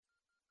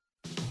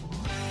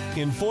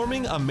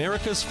Informing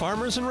America's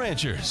farmers and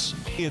ranchers.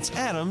 It's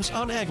Adams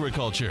on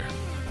Agriculture.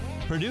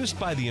 Produced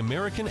by the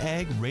American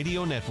Ag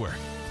Radio Network.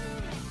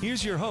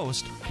 Here's your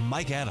host,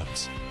 Mike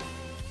Adams.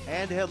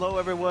 And hello,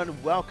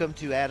 everyone. Welcome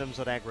to Adams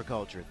on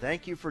Agriculture.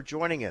 Thank you for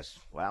joining us.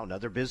 Wow,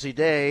 another busy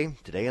day.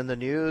 Today in the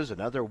news,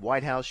 another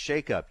White House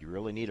shakeup. You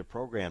really need a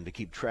program to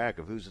keep track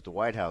of who's at the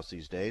White House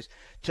these days.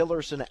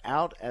 Tillerson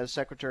out as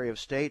Secretary of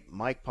State.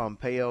 Mike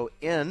Pompeo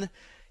in.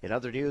 In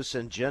other news,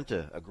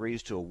 Syngenta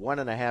agrees to a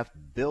 $1.5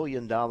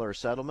 billion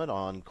settlement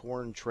on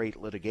corn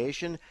trait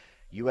litigation.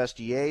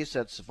 USDA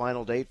sets the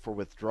final date for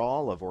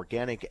withdrawal of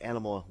organic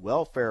animal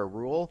welfare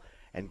rule.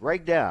 And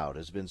Greg Dowd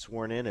has been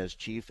sworn in as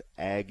Chief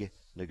Ag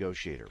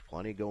Negotiator.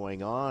 Plenty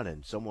going on,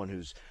 and someone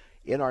who's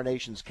in our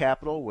nation's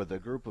capital with a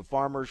group of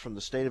farmers from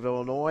the state of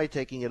Illinois,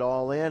 taking it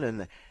all in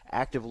and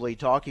actively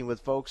talking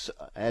with folks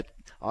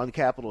on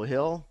Capitol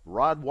Hill.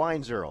 Rod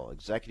Weinzierl,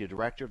 Executive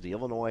Director of the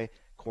Illinois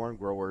Corn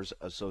Growers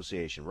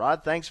Association.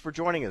 Rod, thanks for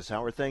joining us.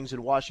 How are things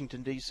in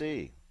Washington,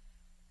 D.C.?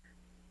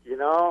 You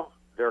know,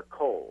 they're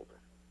cold.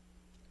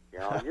 You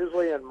know,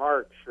 usually in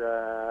March,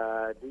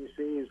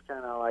 D.C. is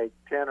kind of like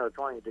 10 or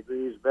 20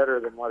 degrees better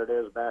than what it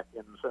is back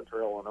in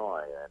central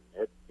Illinois,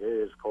 and it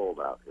is cold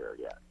out here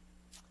yet.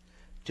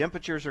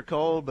 Temperatures are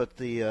cold, but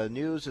the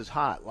news is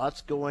hot.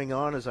 Lots going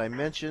on, as I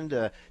mentioned.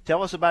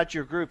 Tell us about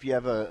your group. You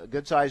have a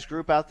good-sized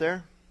group out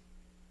there?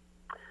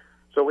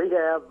 So we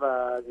have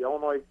the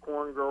Illinois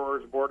Corn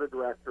Growers Board of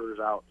Directors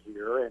out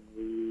here, and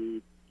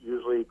we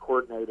usually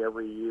coordinate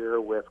every year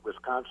with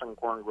Wisconsin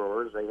Corn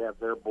Growers. They have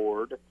their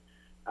board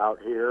out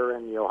here,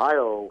 and the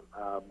Ohio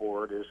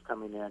board is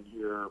coming in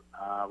here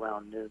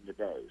around noon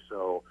today.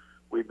 So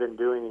we've been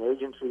doing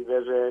agency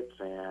visits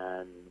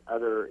and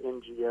other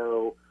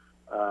NGO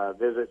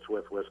visits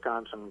with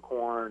Wisconsin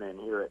Corn, and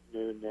here at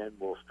noon then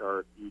we'll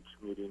start each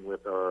meeting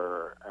with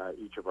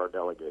each of our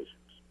delegations.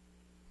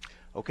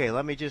 Okay,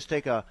 let me just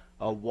take a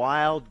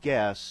wild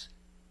guess.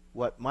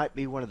 What might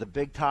be one of the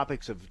big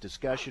topics of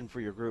discussion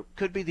for your group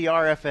could be the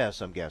RFS,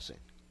 I'm guessing.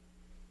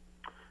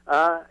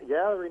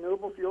 Yeah, the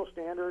renewable fuel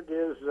standard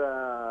is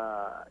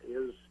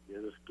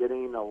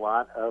getting a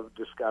lot of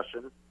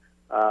discussion,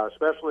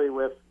 especially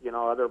with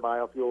other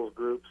biofuels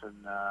groups,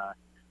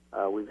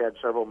 and we've had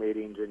several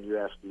meetings in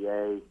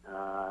USDA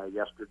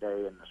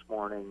yesterday and this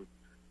morning,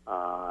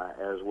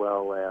 as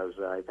well as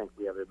I think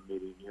we have a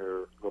meeting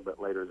here a little bit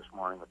later this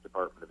morning with the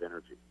Department of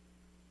Energy.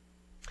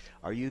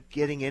 Are you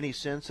getting any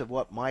sense of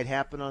what might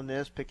happen on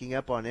this, picking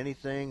up on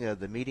anything?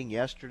 The meeting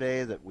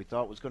yesterday that we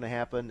thought was going to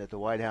happen at the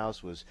White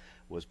House was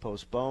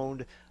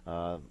postponed.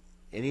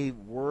 Any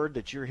word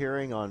that you're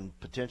hearing on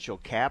potential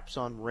caps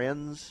on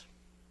RINs?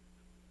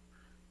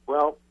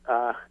 Well,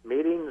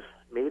 meetings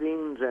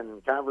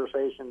and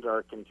conversations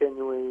are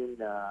continuing.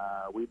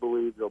 We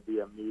believe there'll be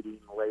a meeting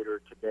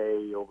later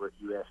today over at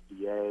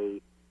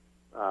USDA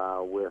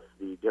with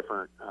the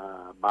different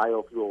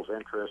biofuels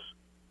interests.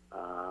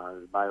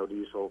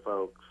 Biodiesel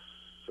folks,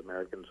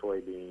 American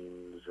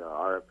Soybeans,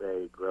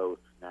 RFA, Growth,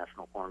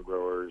 National Corn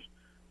Growers,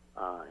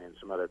 and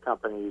some other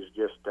companies,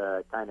 just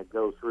kind of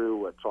go through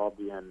what's all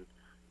being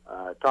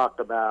talked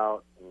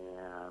about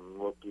and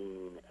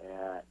looking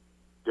at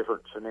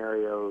different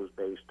scenarios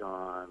based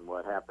on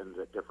what happens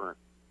at different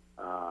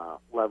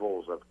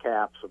levels of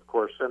caps. Of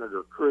course,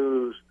 Senator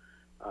Cruz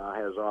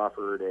has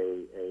offered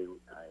a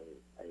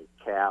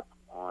cap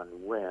on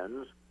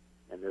RINs.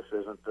 And this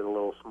isn't the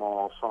little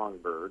small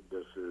songbird.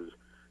 This is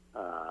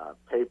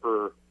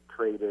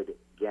paper-traded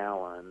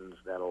gallons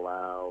that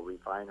allow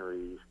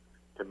refineries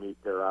to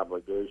meet their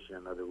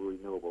obligation of the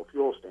renewable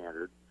fuel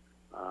standard.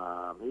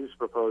 He's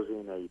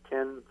proposing a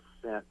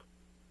 10-cent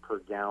per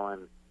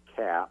gallon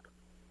cap,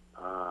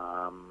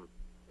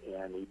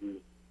 and he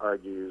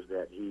argues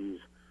that he's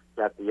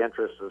got the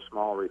interests of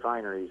small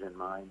refineries in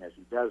mind as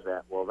he does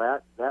that. Well,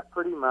 that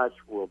pretty much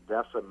will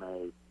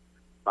decimate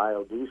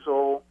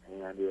biodiesel,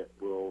 and it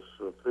will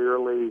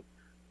severely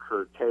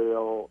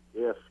curtail,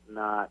 if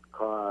not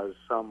cause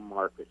some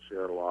market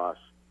share loss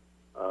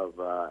of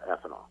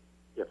ethanol,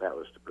 if that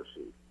was to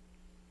proceed.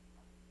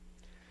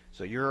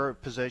 So your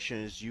position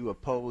is you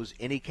oppose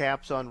any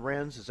caps on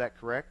RINs, is that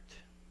correct?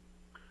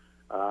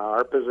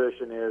 Our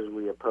position is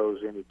we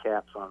oppose any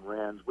caps on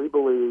RINs. We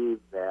believe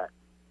that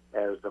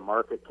as the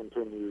market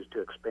continues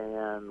to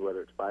expand, whether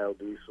it's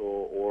biodiesel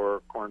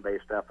or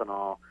corn-based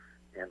ethanol,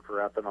 and for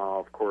ethanol,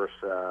 of course,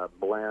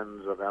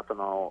 blends of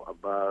ethanol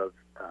above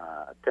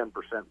 10%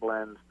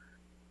 blends,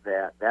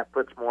 that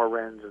puts more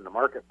RINs in the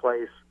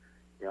marketplace.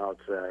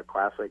 It's a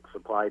classic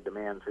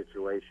supply-demand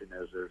situation.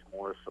 As there's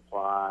more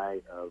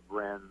supply of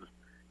RINs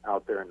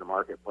out there in the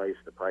marketplace,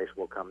 the price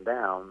will come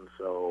down.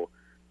 So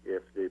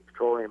if the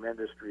petroleum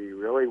industry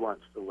really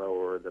wants to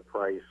lower the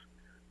price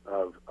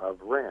of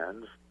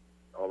RINs,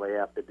 all they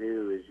have to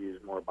do is use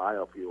more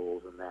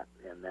biofuels,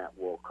 and that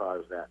will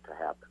cause that to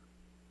happen.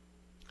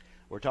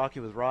 We're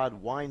talking with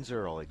Rod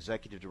Weinzierl,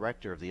 Executive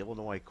Director of the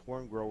Illinois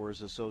Corn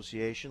Growers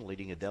Association,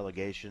 leading a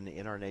delegation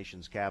in our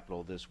nation's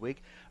capital this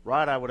week.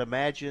 Rod, I would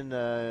imagine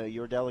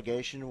your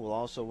delegation will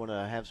also want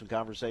to have some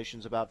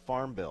conversations about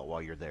Farm Bill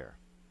while you're there.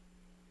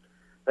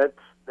 That's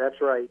That's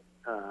right,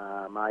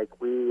 Mike.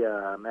 We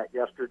met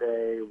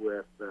yesterday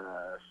with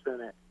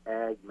Senate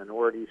Ag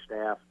Minority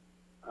staff.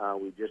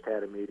 We just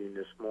had a meeting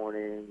this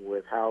morning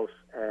with House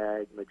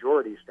Ag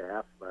Majority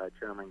staff,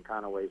 Chairman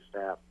Conaway's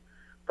staff,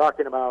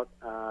 talking about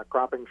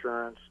crop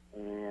insurance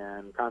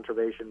and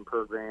conservation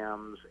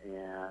programs.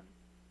 And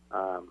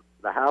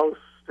the House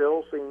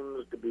still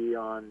seems to be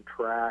on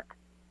track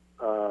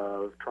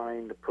of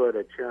trying to put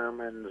a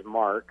chairman's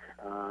mark,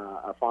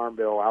 a farm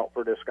bill out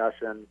for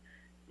discussion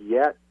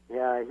yet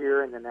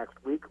here in the next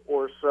week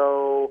or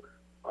so,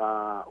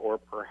 or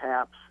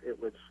perhaps it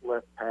would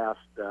slip past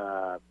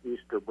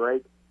Easter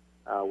break,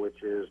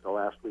 which is the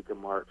last week of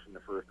March and the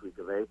first week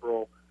of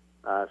April.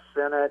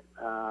 Senate,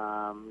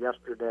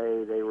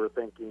 yesterday they were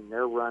thinking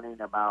they're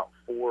running about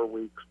 4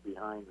 weeks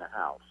behind the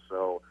House.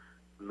 So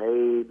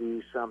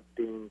maybe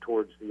something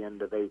towards the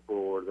end of April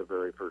or the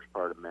very first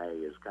part of May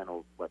is kind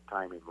of what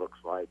timing looks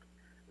like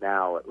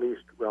now, at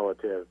least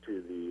relative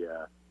to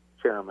the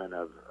chairman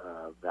of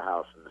the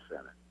House and the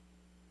Senate.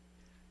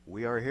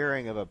 We are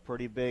hearing of a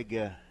pretty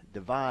big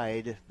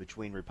divide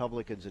between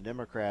Republicans and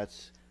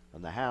Democrats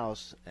on the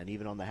House and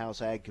even on the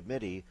House Ag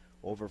Committee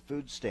over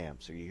food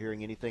stamps. Are you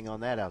hearing anything on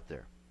that out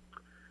there?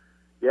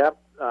 Yep.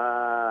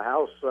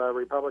 House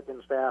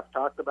Republican staff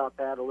talked about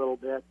that a little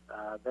bit.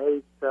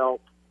 They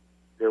felt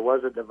there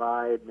was a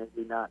divide,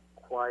 maybe not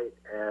quite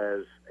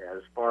as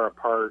far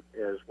apart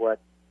as what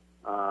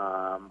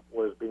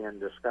was being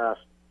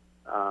discussed.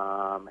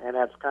 And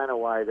that's kind of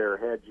why they're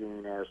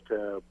hedging as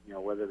to,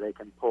 whether they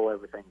can pull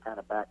everything kind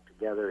of back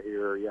together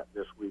here yet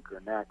this week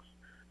or next,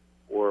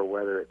 or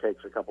whether it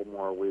takes a couple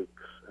more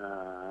weeks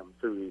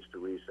through Easter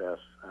recess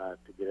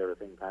to get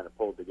everything kind of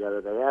pulled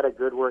together. They had a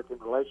good working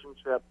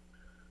relationship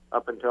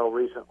up until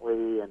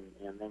recently,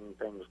 and then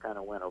things kind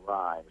of went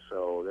awry.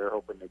 So they're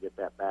hoping to get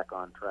that back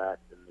on track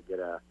and to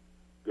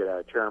get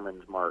a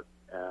chairman's mark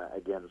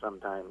again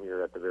sometime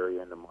here at the very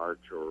end of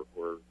March or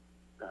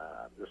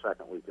the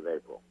second week of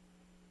April.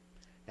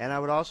 And I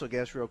would also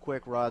guess real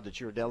quick, Rod, that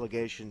your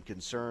delegation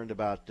concerned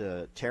about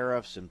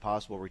tariffs and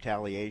possible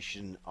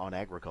retaliation on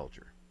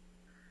agriculture.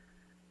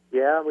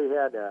 Yeah, we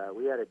had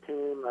a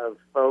team of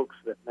folks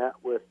that met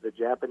with the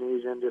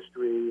Japanese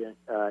industry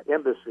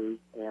embassy,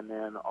 and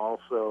then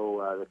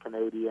also the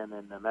Canadian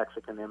and the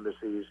Mexican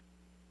embassies.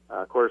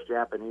 Of course, the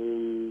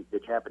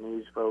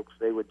Japanese folks,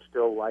 they would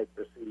still like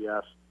to see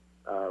us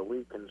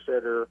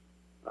reconsider,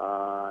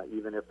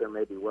 even if there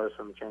maybe was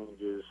some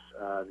changes.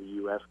 The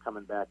U.S.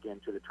 coming back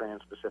into the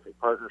Trans-Pacific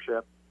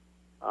Partnership,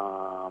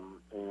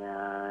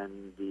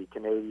 and the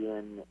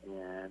Canadian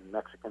and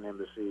Mexican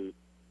embassy.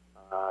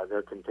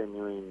 They're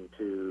continuing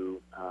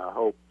to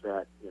hope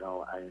that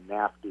a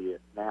NAFTA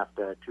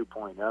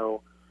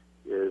 2.0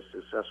 is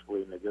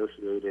successfully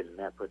negotiated, and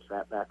that puts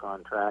that back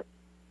on track.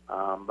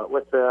 But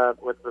with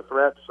the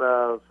threats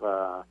of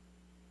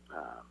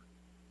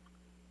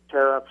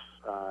tariffs,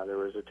 there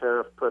was a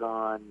tariff put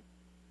on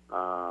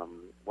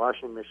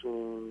washing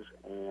machines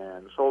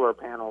and solar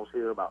panels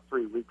here about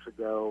 3 weeks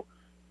ago.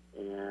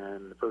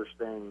 And the first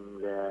thing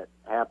that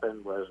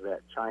happened was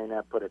that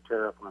China put a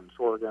tariff on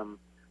sorghum,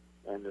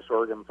 and the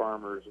sorghum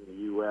farmers in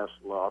the U.S.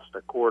 lost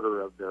a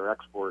quarter of their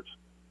exports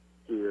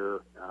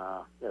here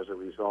as a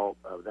result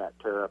of that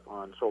tariff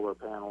on solar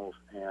panels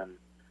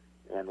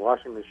and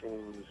washing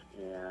machines.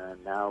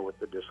 And now with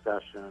the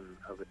discussion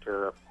of a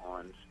tariff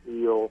on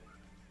steel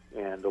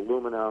and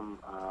aluminum,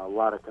 a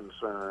lot of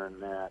concern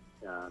that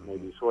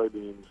maybe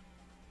soybeans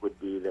would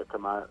be the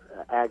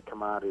ag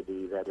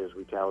commodity that is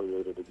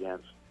retaliated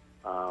against.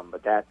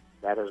 But that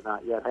has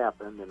not yet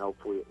happened, and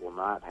hopefully it will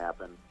not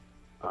happen.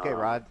 Okay,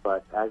 Rod.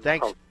 But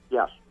thanks.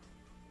 Yes.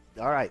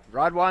 All right.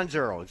 Rod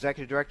Weinzierl,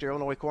 Executive Director,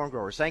 Illinois Corn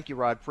Growers. Thank you,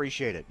 Rod.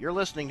 Appreciate it. You're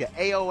listening to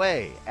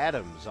AOA,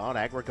 Adams on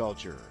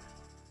Agriculture.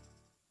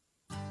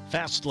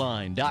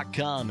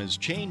 Fastline.com is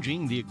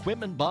changing the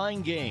equipment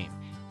buying game.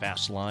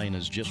 Fastline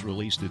has just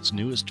released its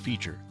newest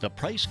feature, the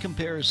Price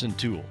Comparison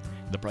Tool.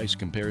 The Price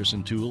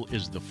Comparison Tool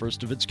is the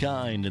first of its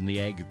kind in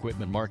the ag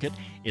equipment market.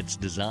 It's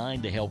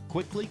designed to help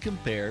quickly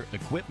compare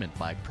equipment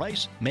by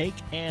price, make,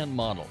 and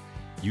model.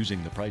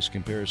 Using the Price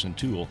Comparison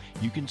Tool,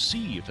 you can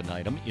see if an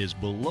item is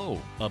below,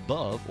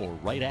 above, or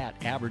right at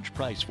average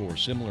price for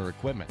similar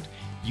equipment.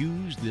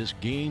 Use this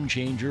game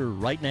changer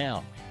right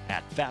now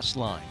at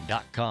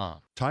Fastline.com.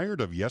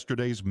 Tired of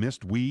yesterday's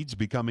missed weeds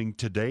becoming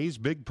today's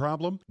big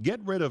problem?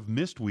 Get rid of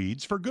missed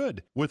weeds for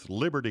good with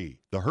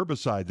Liberty, the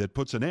herbicide that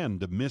puts an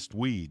end to missed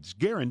weeds,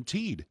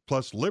 guaranteed.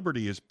 Plus,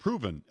 Liberty is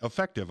proven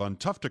effective on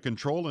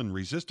tough-to-control and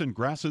resistant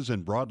grasses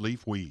and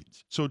broadleaf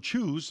weeds. So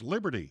choose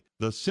Liberty,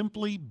 the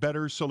simply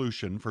better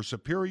solution for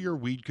superior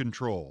weed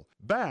control,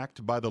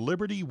 backed by the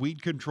Liberty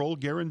Weed Control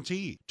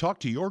Guarantee. Talk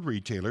to your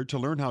retailer to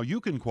learn how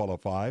you can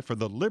qualify for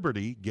the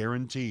Liberty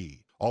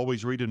Guarantee.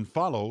 Always read and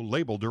follow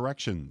label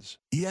directions.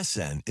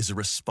 ESN is a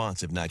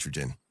responsive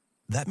nitrogen.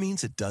 That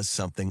means it does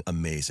something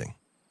amazing.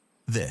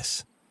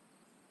 This.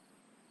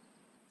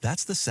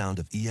 That's the sound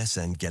of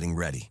ESN getting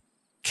ready.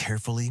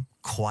 Carefully,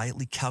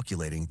 quietly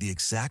calculating the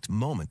exact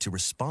moment to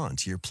respond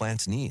to your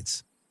plant's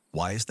needs.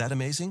 Why is that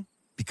amazing?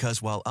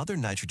 Because while other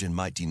nitrogen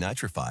might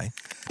denitrify,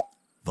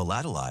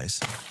 volatilize,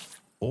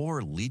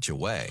 or leach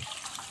away,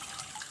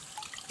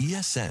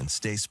 ESN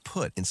stays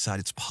put inside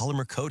its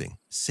polymer coating,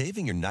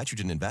 saving your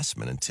nitrogen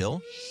investment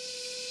until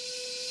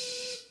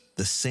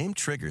the same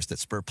triggers that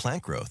spur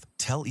plant growth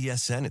tell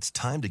ESN it's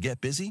time to get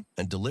busy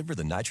and deliver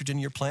the nitrogen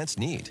your plants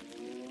need.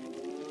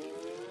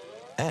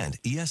 And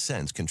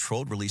ESN's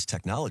controlled release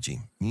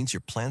technology means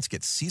your plants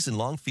get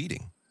season-long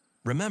feeding.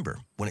 Remember,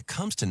 when it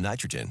comes to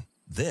nitrogen,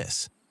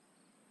 this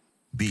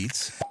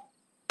beats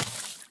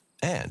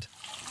and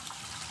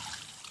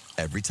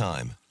every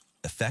time.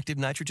 Effective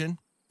nitrogen,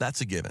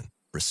 that's a given.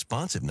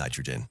 Responsive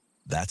nitrogen,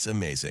 that's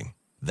amazing.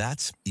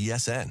 That's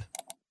ESN.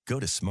 Go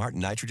to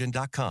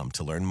smartnitrogen.com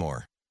to learn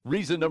more.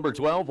 Reason number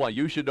 12 why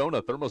you should own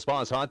a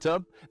ThermoSpa's hot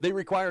tub? They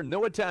require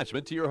no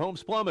attachment to your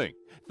home's plumbing.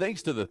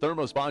 Thanks to the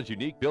ThermoSpa's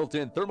unique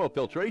built-in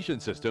thermofiltration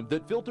system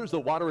that filters the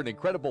water an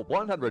incredible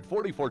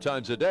 144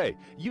 times a day,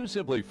 you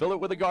simply fill it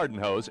with a garden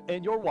hose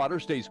and your water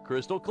stays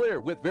crystal clear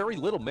with very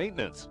little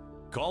maintenance.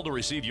 Call to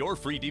receive your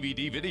free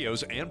DVD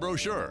videos and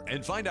brochure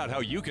and find out how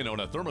you can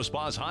own a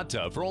ThermoSpa's hot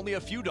tub for only a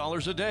few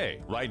dollars a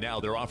day. Right now,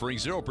 they're offering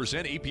 0%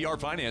 APR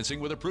financing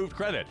with approved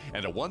credit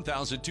and a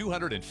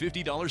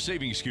 $1,250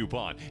 savings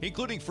coupon,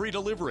 including free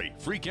delivery,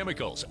 free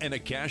chemicals, and a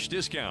cash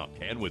discount.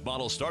 And with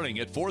models starting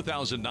at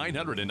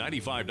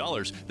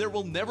 $4,995, there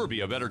will never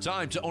be a better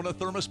time to own a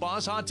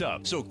ThermoSpa's hot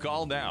tub. So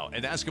call now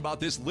and ask about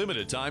this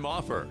limited time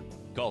offer.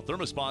 Call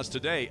ThermoSpa's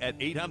today at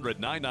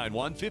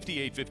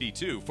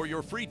 800-991-5852 for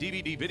your free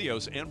DVD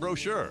videos and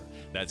brochure.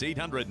 That's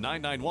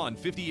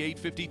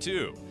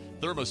 800-991-5852.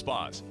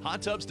 ThermoSpa's,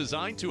 hot tubs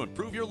designed to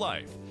improve your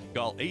life.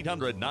 Call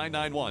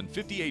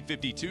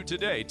 800-991-5852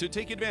 today to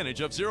take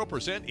advantage of 0%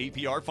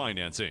 APR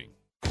financing.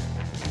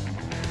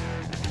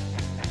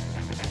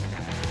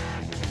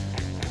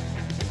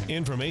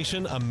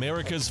 Information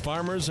America's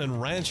farmers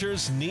and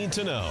ranchers need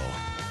to know.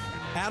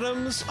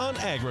 Adams on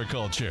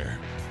Agriculture.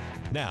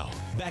 Now,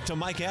 back to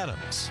Mike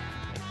Adams.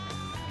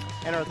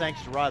 And our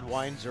thanks to Rod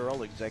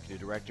Weinzierl, Executive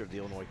Director of the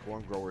Illinois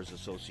Corn Growers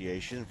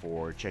Association,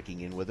 for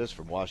checking in with us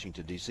from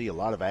Washington, D.C. A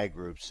lot of ag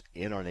groups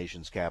in our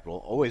nation's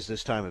capital, always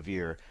this time of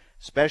year.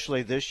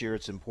 Especially this year,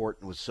 it's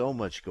important with so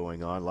much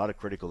going on, a lot of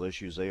critical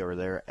issues. They are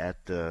there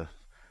at the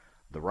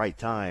right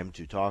time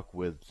to talk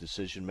with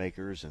decision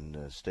makers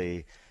and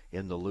stay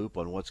in the loop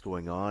on what's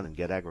going on and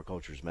get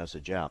agriculture's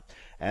message out.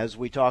 As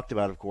we talked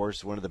about, of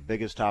course, one of the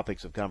biggest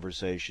topics of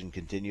conversation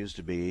continues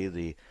to be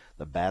the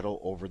battle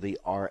over the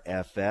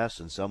RFS,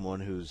 and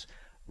someone who's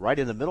right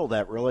in the middle of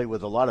that, really,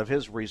 with a lot of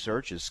his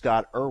research is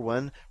Scott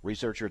Irwin,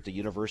 researcher at the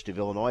University of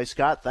Illinois.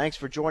 Scott, thanks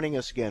for joining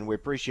us again. We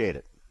appreciate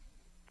it.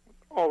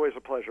 Always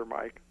a pleasure,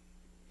 Mike.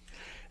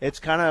 It's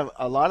kind of,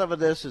 a lot of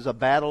this is a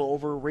battle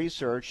over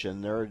research,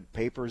 and there are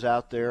papers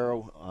out there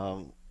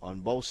on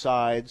both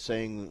sides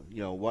saying,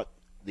 what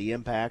the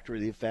impact or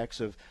the effects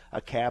of a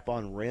cap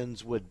on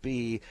RINs would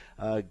be.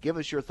 Give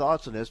us your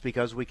thoughts on this,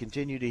 because we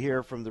continue to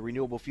hear from the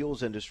renewable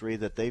fuels industry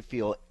that they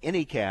feel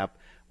any cap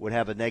would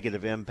have a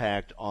negative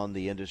impact on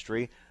the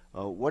industry.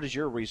 What does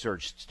your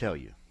research tell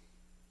you?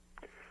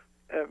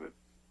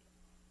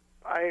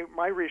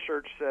 My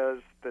research says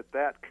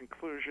that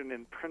conclusion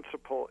in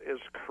principle is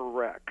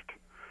correct.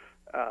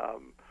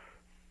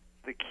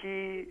 The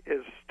key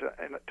is to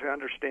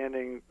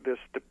understanding this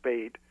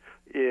debate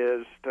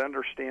is to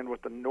understand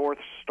what the North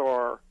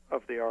Star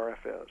of the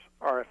RFS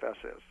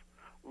is.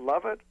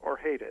 Love it or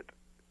hate it,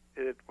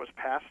 it was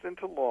passed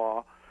into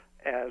law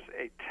as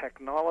a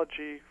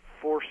technology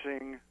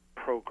forcing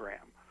program.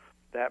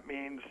 That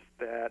means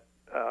that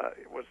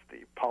it was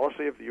the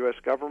policy of the U.S.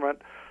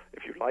 government,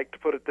 if you'd like to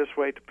put it this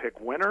way, to pick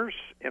winners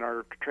in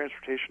our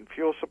transportation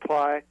fuel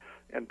supply,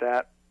 and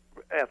that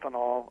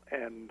ethanol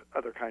and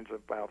other kinds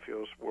of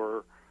biofuels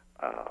were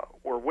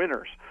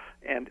winners.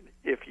 And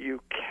if you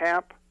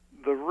cap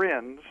the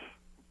RINs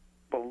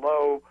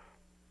below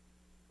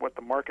what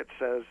the market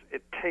says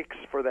it takes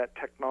for that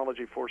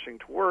technology forcing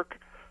to work,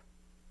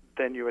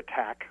 then you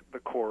attack the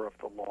core of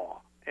the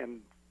law. And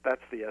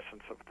that's the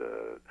essence of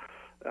the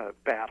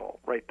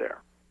battle right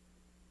there.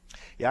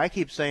 Yeah, I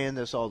keep saying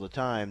this all the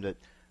time, that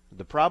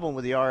the problem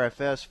with the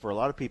RFS for a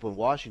lot of people in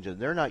Washington,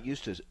 they're not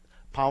used to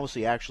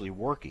policy actually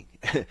working.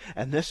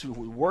 And this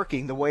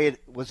working the way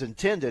it was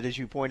intended, as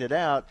you pointed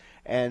out,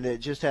 and it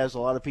just has a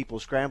lot of people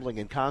scrambling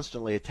and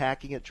constantly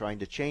attacking it, trying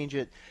to change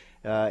it.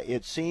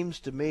 It seems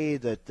to me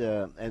that,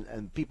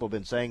 and people have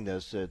been saying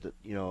this, that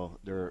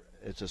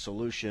it's a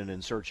solution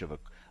in search of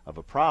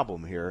a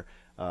problem here.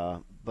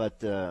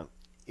 But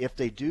if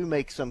they do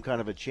make some kind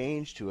of a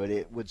change to it,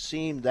 it would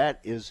seem that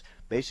is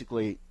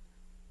basically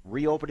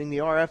reopening the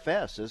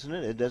RFS, isn't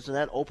it? Doesn't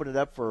that open it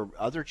up for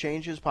other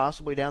changes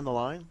possibly down the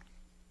line?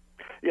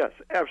 Yes,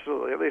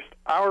 absolutely. At least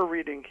our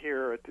reading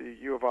here at the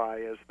U of I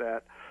is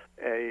that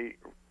the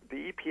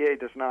EPA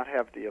does not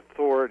have the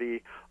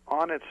authority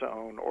on its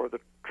own, or the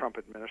Trump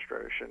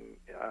administration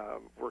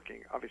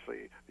working,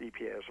 obviously the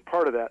EPA is a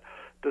part of that,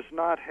 does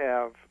not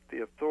have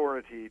the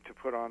authority to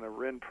put on a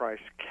RIN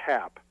price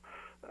cap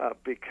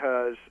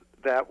because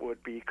that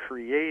would be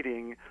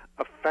creating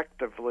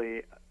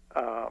effectively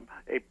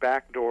a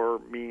backdoor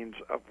means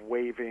of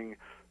waiving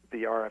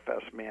the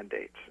RFS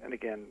mandates. And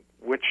again,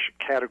 which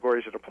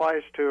categories it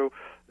applies to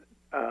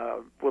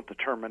will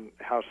determine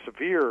how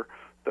severe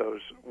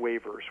those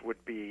waivers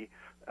would be,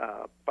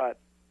 but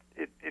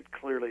it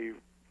clearly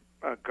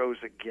goes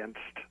against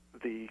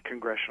the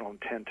congressional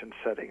intent in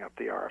setting up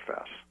the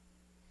RFS.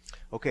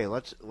 Okay,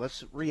 let's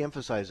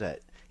reemphasize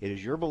that. It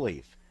is your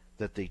belief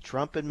that the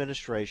Trump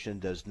administration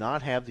does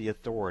not have the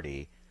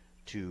authority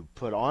to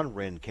put on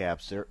RIN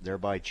caps,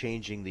 thereby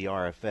changing the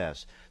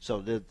RFS.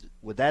 So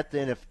would that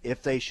then,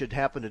 if they should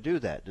happen to do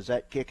that, does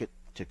that kick it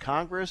to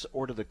Congress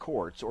or to the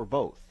courts or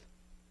both?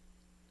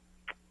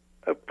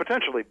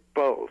 Potentially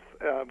both.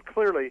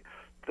 Clearly,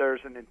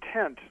 there's an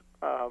intent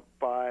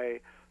by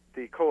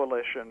the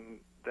coalition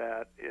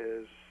that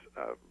is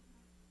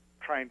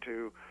trying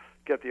to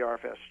get the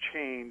RFS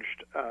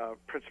changed,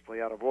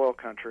 principally out of oil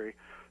country.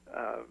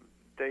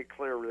 They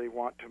clearly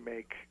want to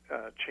make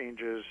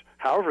changes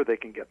however they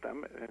can get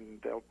them,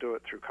 and they'll do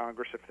it through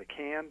Congress if they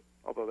can,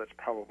 although that's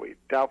probably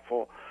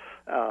doubtful.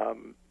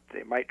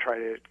 They might try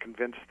to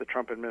convince the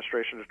Trump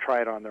administration to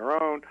try it on their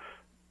own.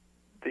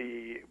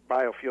 The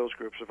biofuels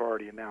groups have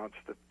already announced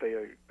that they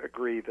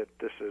agree that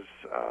this is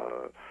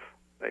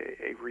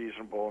a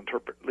reasonable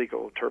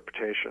legal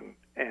interpretation,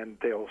 and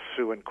they'll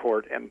sue in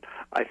court, and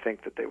I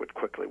think that they would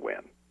quickly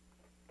win.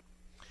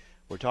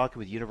 We're talking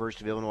with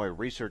University of Illinois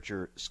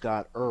researcher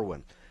Scott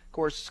Irwin. Of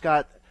course,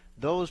 Scott,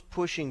 those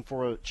pushing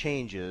for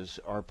changes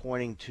are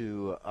pointing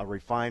to a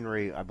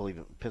refinery, I believe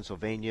in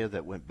Pennsylvania,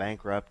 that went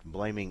bankrupt,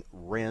 blaming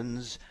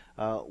RINs.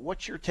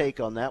 What's your take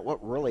on that?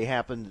 What really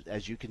happened,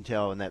 as you can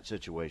tell, in that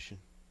situation?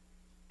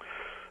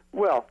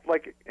 Well,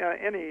 like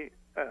any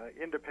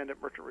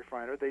independent merchant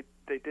refiner,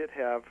 they did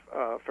have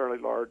a fairly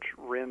large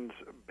RINs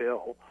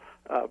bill,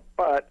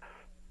 but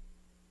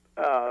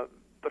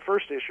the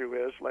first issue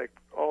is, like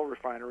all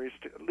refineries,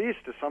 at least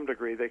to some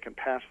degree, they can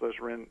pass those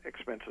RIN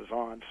expenses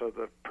on. So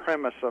the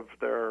premise of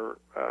their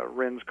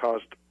RINs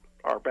caused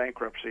our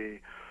bankruptcy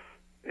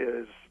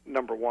is,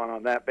 number one,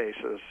 on that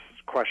basis,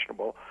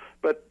 questionable.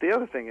 But the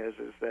other thing is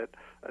that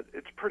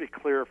it's pretty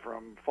clear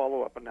from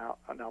follow-up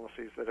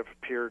analyses that have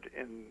appeared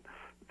in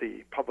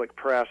the public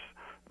press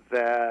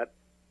that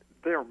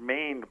their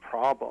main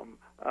problem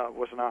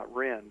was not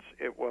RINs.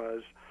 It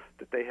was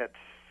that they had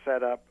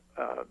set up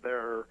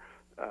their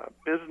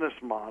business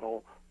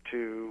model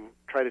to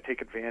try to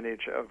take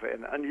advantage of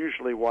an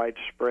unusually wide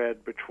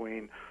spread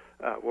between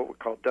what we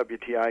call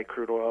WTI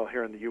crude oil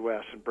here in the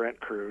U.S. and Brent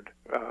crude,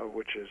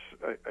 which is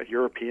a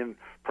European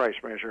price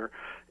measure.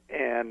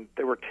 And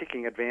they were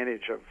taking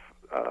advantage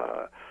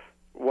of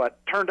what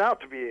turned out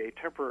to be a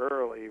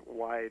temporarily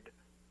wide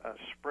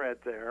spread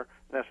there.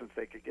 In essence,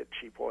 they could get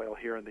cheap oil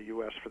here in the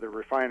U.S. for their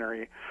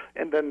refinery.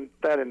 And then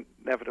that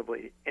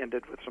inevitably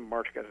ended with some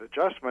market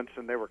adjustments,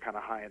 and they were kind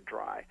of high and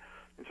dry.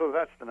 And so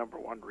that's the number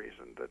one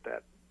reason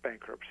that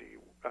bankruptcy,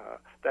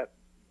 that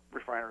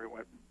refinery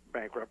went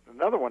bankrupt.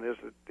 Another one is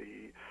that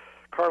the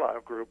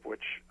Carlyle Group,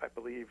 which I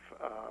believe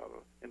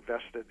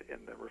invested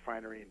in the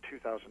refinery in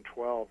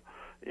 2012,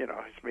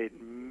 has made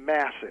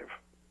massive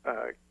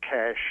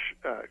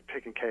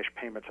taking cash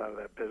payments out of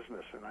that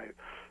business, and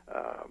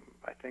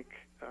I think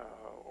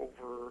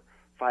over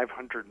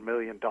 $500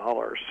 million.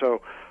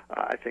 So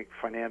I think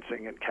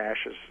financing and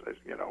cash is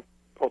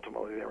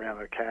ultimately they ran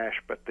out of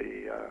cash, but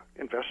the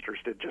investors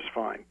did just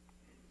fine.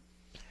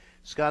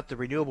 Scott, the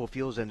renewable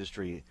fuels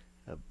industry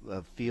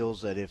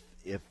feels that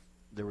if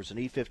there was an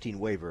E15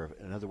 waiver,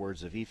 in other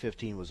words, if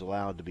E15 was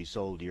allowed to be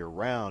sold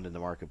year-round in the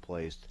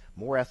marketplace,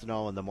 more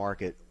ethanol in the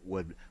market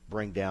would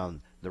bring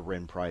down the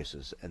RIN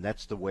prices, and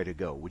that's the way to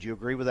go. Would you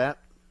agree with that?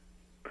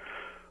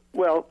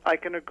 Well, I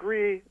can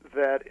agree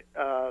that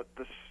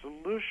the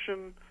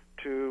solution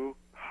to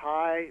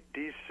high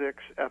D6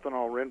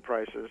 ethanol RIN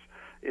prices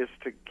is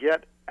to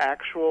get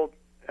actual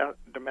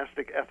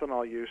domestic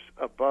ethanol use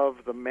above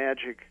the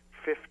magic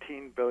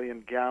 15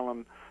 billion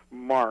gallon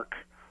mark,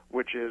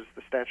 which is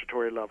the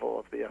statutory level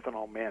of the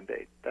ethanol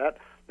mandate.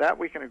 That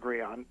we can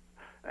agree on,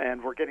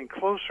 and we're getting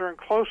closer and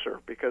closer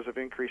because of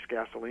increased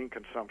gasoline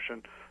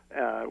consumption,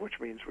 which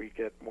means we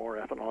get more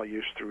ethanol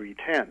use through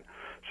E10.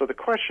 So the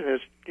question is,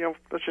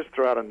 let's just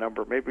throw out a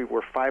number. Maybe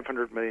we're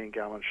 500 million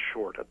gallons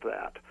short of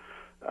that,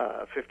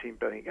 15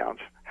 billion gallons.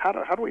 How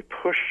do we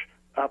push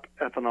up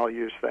ethanol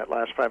use that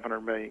last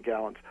 500 million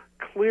gallons?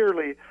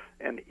 Clearly,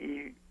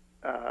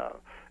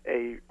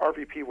 a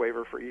RVP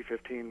waiver for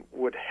E15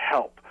 would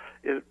help.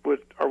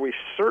 Are we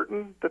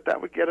certain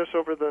that would get us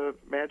over the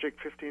magic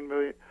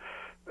 15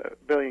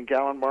 billion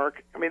gallon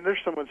mark? I mean, there's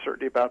some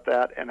uncertainty about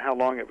that and how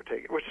long it would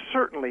take. It would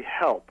certainly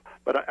help,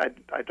 but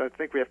I don't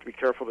think we have to be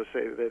careful to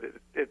say that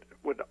it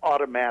would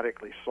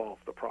automatically solve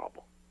the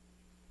problem.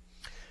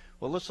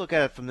 Well, let's look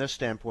at it from this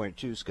standpoint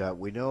too, Scott.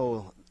 We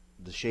know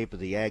the shape of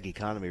the ag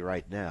economy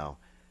right now.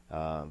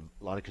 A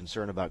lot of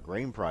concern about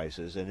grain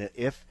prices, and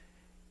if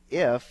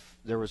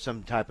there was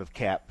some type of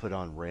cap put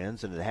on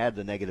RINs and it had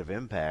the negative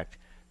impact,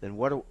 then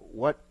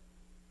what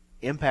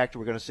impact are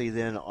we going to see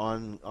then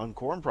on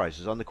corn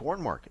prices, on the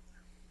corn market?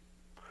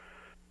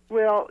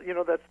 Well,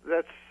 that's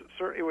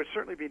it would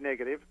certainly be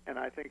negative, and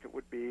I think it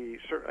would be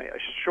certainly a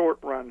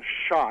short-run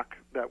shock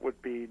that would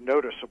be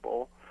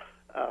noticeable.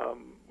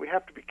 We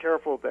have to be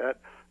careful that,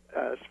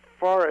 as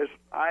far as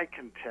I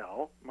can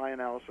tell, my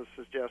analysis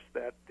suggests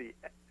that the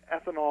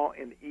ethanol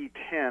in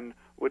E10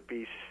 would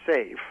be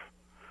safe.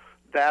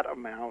 That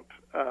amount,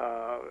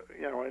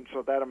 and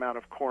so that amount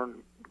of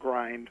corn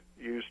grind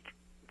used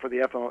for the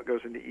ethanol that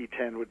goes into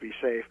E10 would be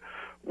safe.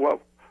 What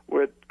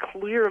would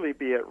clearly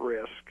be at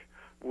risk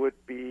would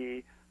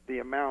be the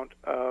amount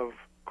of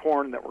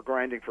corn that we're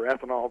grinding for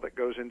ethanol that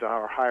goes into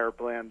our higher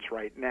blends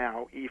right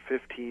now,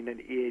 E15 and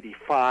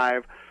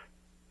E85,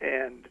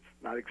 and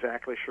not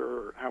exactly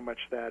sure how much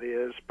that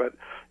is, but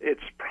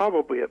it's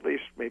probably at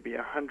least maybe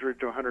 100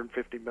 to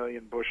 150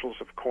 million bushels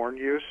of corn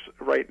use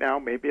right now,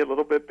 maybe a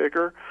little bit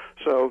bigger.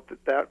 So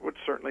that would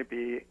certainly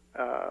be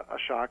a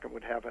shock and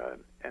would have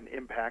an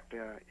impact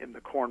in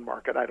the corn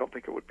market. I don't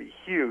think it would be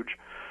huge,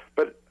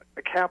 but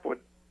a cap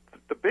would.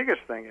 The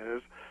biggest thing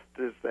is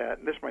that,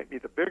 and this might be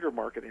the bigger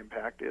market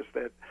impact, is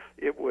that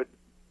it would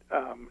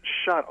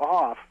shut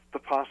off the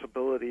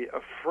possibility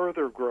of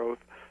further growth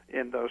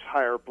in those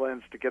higher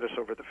blends to get us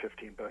over the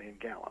 15 billion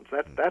gallons.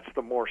 That's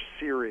the more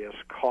serious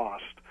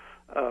cost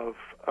of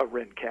a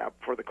RIN cap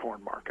for the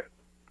corn market.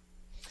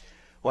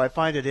 Well, I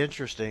find it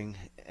interesting,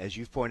 as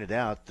you've pointed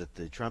out, that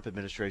the Trump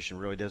administration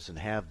really doesn't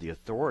have the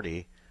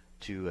authority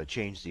to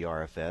change the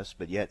RFS,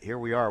 but yet here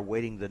we are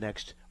waiting the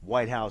next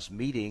White House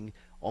meeting,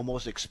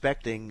 almost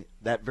expecting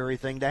that very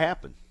thing to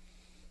happen.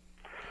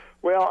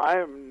 Well, I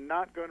am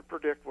not going to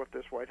predict what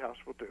this White House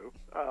will do.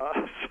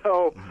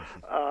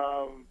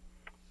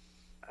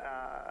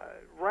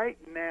 Right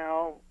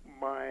now,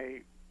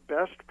 my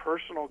best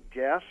personal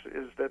guess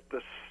is that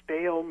the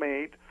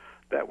stalemate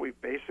that we've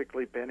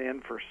basically been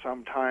in for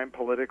some time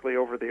politically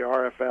over the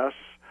RFS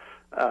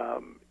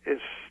is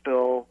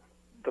still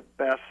the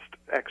best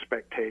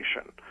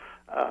expectation.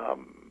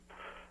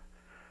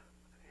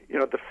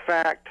 The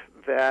fact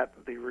that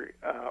the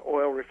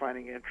oil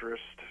refining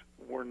interests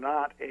were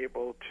not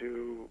able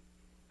to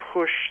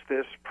push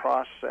this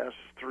process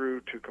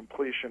through to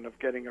completion of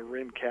getting a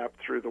RIN cap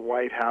through the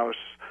White House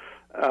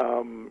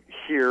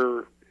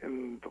here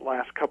in the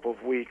last couple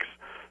of weeks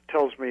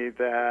tells me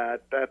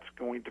that that's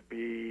going to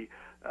be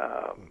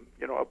a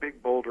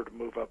big boulder to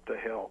move up the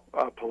hill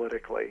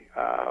politically.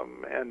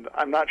 And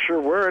I'm not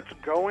sure where it's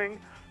going,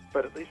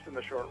 but at least in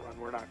the short run,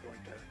 we're not going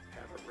to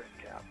have a RIN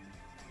cap.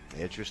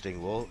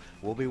 Interesting. We'll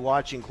be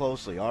watching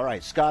closely. All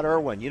right, Scott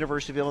Irwin,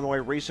 University of Illinois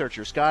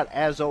researcher. Scott,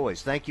 as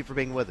always, thank you for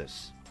being with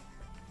us.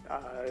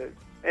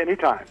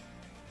 Anytime.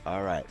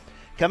 All right.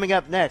 Coming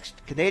up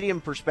next, Canadian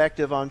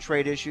perspective on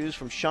trade issues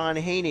from Shaun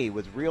Haney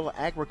with Real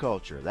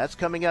Agriculture. That's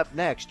coming up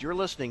next. You're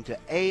listening to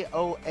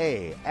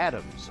AOA,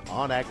 Adams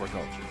on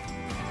Agriculture.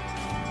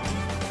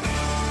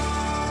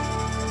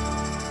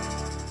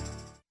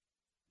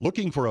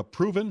 Looking for a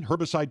proven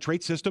herbicide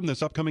trait system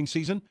this upcoming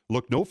season?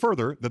 Look no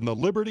further than the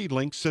Liberty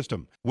Link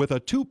system. With a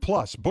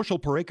 2+ bushel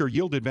per acre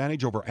yield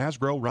advantage over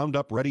Asgrow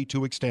Roundup Ready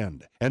to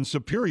Extend and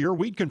superior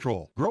weed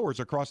control, growers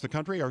across the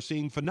country are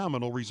seeing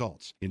phenomenal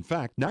results. In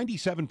fact,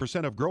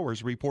 97% of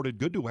growers reported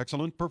good to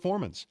excellent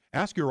performance.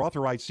 Ask your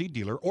authorized seed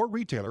dealer or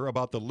retailer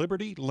about the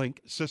Liberty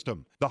Link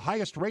system, the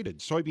highest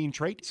rated soybean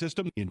trait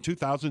system in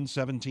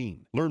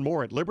 2017. Learn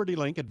more at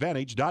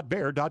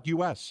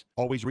libertylinkadvantage.bayer.us.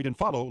 Always read and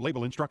follow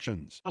label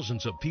instructions.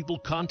 Thousands of people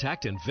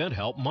contact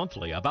InventHelp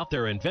monthly about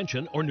their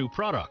invention or new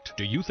product.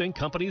 Do you think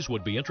companies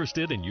would be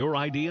interested in your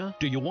idea?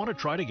 Do you want to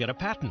try to get a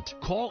patent?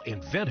 Call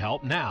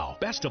InventHelp now.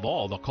 Best of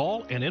all, the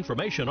call and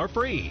information are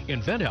free.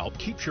 InventHelp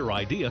keeps your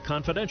idea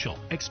confidential,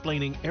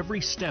 explaining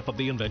every step of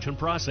the invention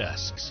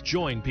process.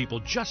 Join people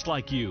just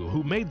like you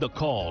who made the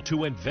call to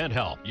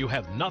InventHelp. You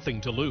have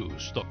nothing to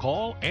lose. The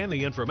call and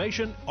the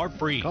information are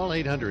free. Call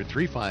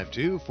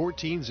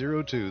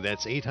 800-352-1402.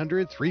 That's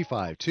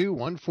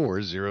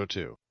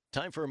 800-352-1402.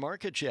 Time for a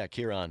market check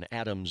here on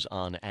Adams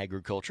on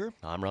Agriculture.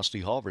 I'm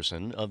Rusty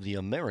Halverson of the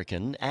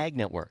American Ag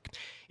Network.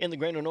 In the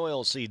grain and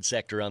oilseed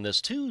sector on this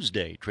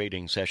Tuesday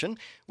trading session,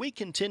 we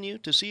continue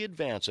to see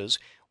advances.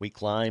 We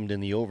climbed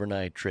in the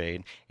overnight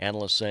trade.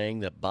 Analysts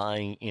saying that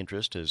buying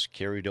interest has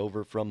carried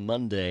over from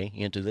Monday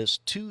into this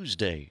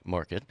Tuesday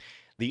market.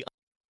 The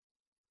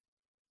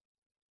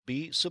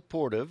be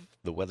supportive.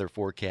 The weather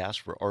forecast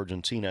for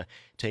Argentina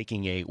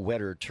taking a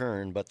wetter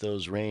turn, but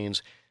those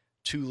rains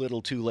too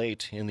little too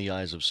late in the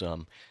eyes of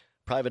some.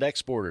 Private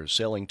exporters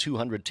selling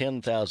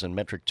 210,000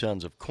 metric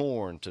tons of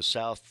corn to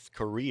South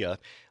Korea.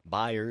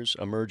 Buyers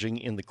emerging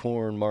in the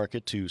corn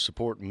market to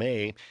support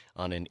May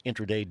on an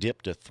intraday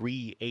dip to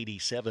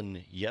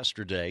 387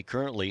 yesterday.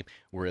 Currently,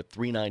 we're at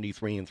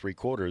 393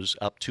 3/4,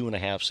 up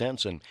 2.5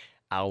 cents an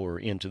hour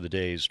into the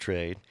day's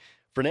trade.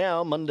 For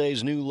now,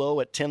 Monday's new low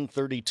at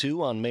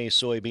 10.32 on May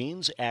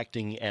soybeans,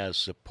 acting as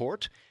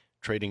support,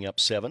 trading up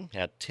 7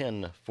 at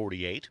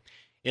 10.48.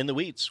 In the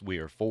wheats, we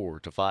are 4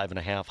 to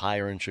 5.5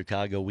 higher in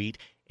Chicago wheat,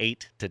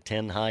 8 to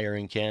 10 higher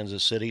in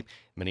Kansas City.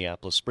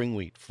 Minneapolis spring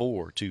wheat,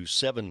 4 to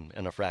 7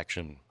 and a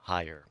fraction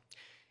higher.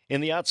 In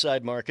the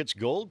outside markets,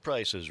 gold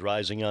prices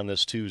rising on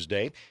this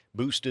Tuesday,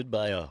 boosted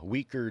by a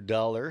weaker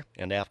dollar,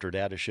 and after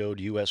data showed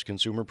U.S.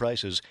 consumer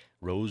prices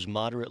rose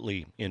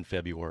moderately in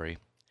February.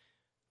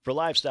 For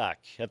livestock,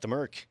 at the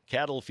Merck,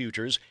 cattle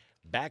futures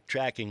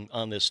backtracking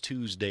on this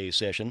Tuesday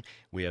session.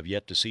 We have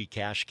yet to see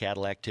cash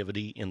cattle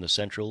activity in the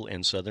central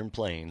and southern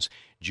plains.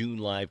 June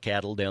live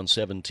cattle down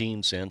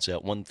 17 cents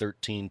at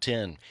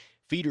 113.10.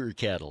 Feeder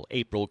cattle,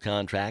 April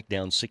contract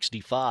down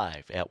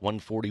 65 at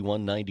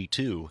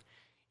 141.92.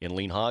 In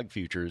lean hog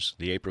futures,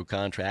 the April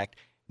contract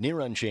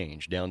near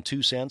unchanged, down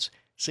 2 cents,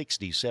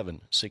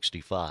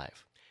 67.65.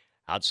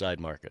 Outside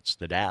markets,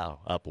 the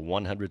Dow up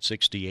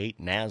 168,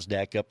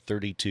 NASDAQ up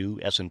 32,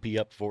 S&P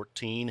up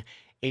 14,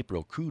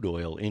 April crude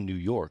oil in New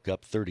York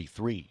up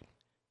 33.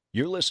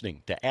 You're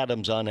listening to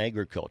Adams on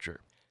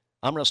Agriculture.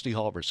 I'm Rusty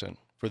Halverson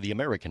for the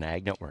American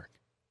Ag Network.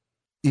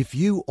 If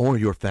you or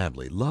your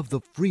family love the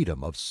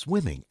freedom of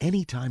swimming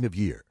any time of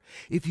year,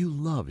 if you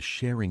love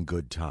sharing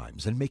good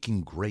times and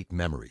making great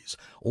memories,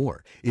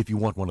 or if you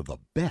want one of the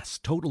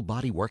best total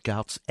body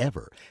workouts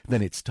ever,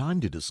 then it's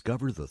time to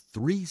discover the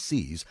 3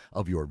 C's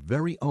of your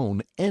very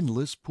own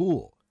endless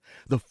pool.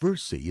 The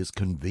first C is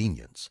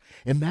convenience.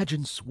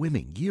 Imagine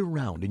swimming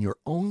year-round in your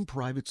own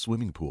private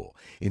swimming pool,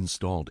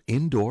 installed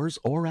indoors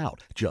or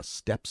out, just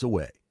steps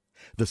away.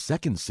 The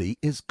second C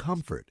is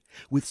comfort.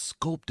 With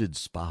sculpted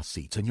spa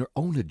seats and your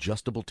own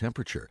adjustable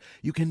temperature,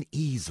 you can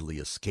easily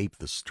escape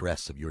the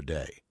stress of your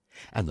day.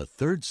 And the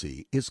third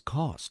C is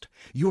cost.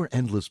 Your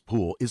endless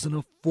pool is an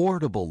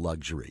affordable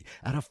luxury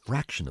at a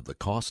fraction of the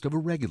cost of a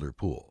regular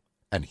pool.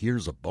 And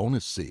here's a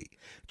bonus C,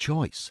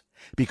 choice.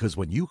 Because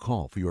when you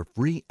call for your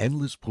free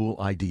Endless Pool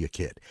Idea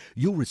Kit,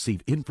 you'll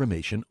receive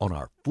information on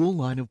our full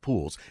line of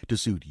pools to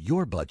suit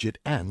your budget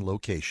and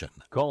location.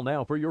 Call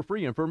now for your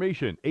free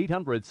information.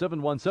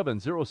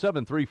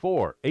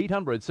 800-717-0734.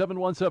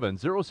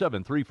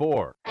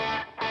 800-717-0734.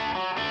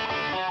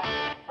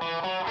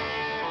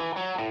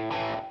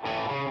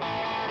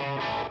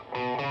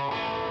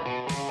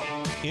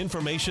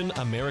 Information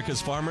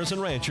America's farmers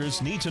and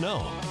ranchers need to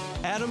know.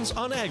 Adams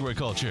on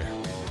Agriculture.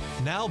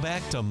 Now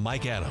back to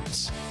Mike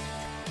Adams.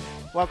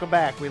 Welcome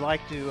back. We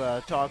like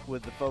to talk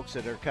with the folks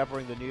that are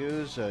covering the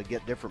news,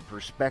 get different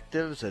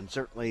perspectives, and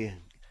certainly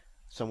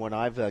someone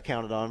I've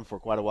counted on for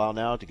quite a while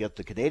now to get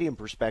the Canadian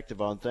perspective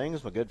on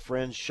things. My good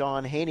friend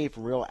Shaun Haney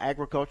from Real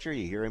Agriculture.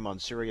 You hear him on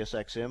Sirius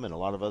XM and a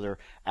lot of other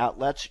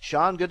outlets.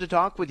 Shaun, good to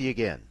talk with you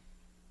again.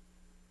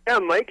 Yeah,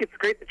 Mike, it's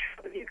great to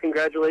chat with you.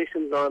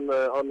 Congratulations on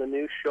the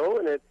new show,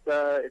 and it's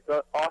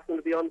awesome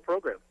to be on the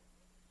program.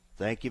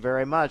 Thank you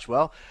very much.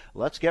 Well,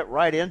 let's get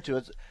right into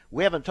it.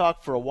 We haven't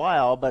talked for a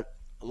while, but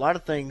a lot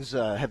of things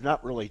have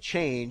not really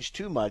changed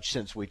too much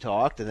since we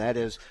talked, and that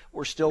is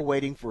we're still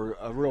waiting for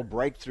a real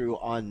breakthrough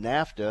on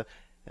NAFTA.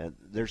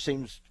 There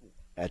seems,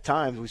 at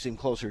times, we seem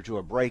closer to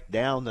a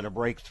breakdown than a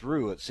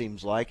breakthrough, it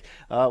seems like.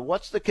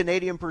 What's the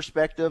Canadian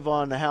perspective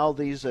on how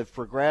these have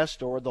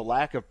progressed, or the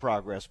lack of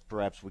progress,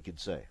 perhaps we could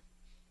say?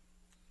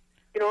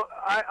 You know,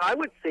 I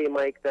would say,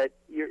 Mike, that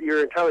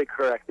you're entirely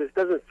correct. This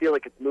doesn't feel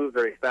like it's moved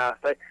very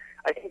fast.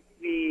 I think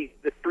the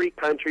 3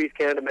 countries,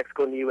 Canada,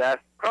 Mexico, and the U.S.,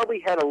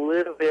 probably had a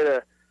little bit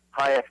of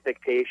high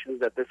expectations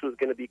that this was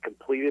going to be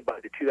completed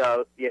by the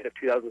end of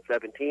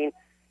 2017.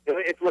 You know,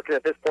 it's looking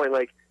at this point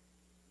like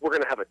we're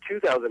going to have a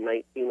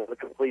 2019 of the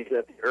completion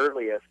at the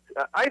earliest.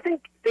 I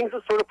think things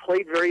have sort of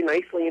played very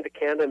nicely into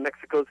Canada and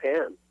Mexico's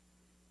hands.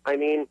 I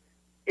mean,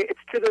 it's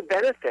to their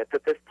benefit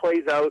that this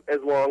plays out as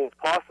long as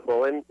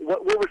possible. And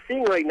what we're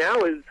seeing right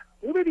now is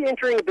we're maybe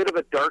entering a bit of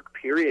a dark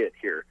period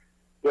here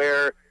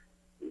where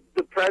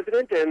the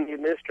president and the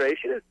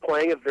administration is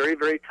playing a very,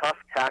 very tough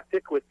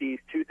tactic with these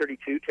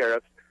 232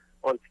 tariffs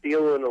on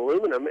steel and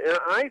aluminum. And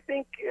I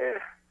think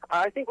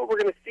what we're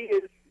going to see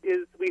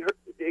is we heard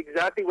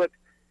exactly what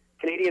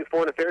Canadian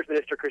Foreign Affairs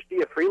Minister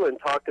Chrystia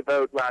Freeland talked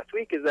about last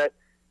week, is that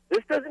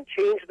this doesn't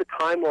change the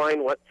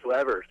timeline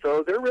whatsoever.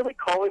 So they're really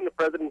calling the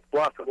president's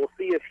bluff, and we'll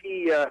see if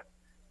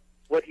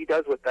what he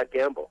does with that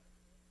gamble.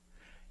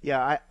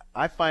 Yeah,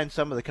 I find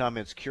some of the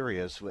comments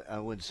curious.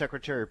 When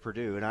Secretary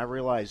Perdue, and I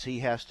realize he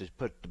has to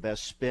put the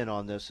best spin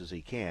on this as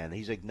he can,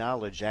 he's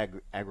acknowledged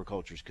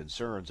agriculture's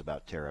concerns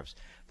about tariffs,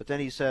 but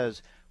then he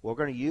says, we're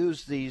going to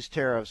use these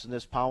tariffs and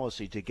this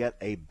policy to get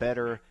a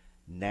better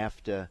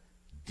NAFTA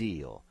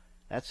deal.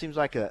 That seems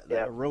like a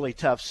really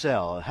tough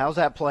sell. How's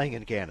that playing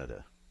in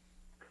Canada?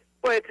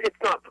 Well, it's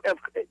not.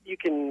 You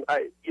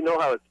know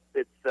how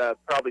it's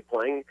probably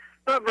playing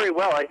not very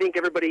well. I think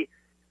everybody.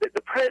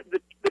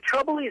 The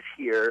trouble is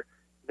here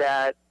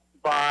that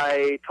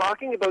by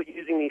talking about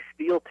using these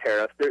steel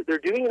tariffs, they're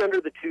doing it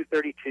under the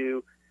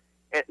 232,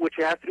 which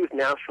has to do with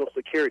national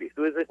security.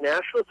 So is it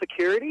national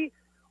security,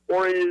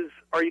 or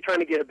are you trying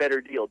to get a better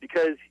deal?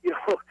 Because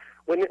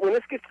when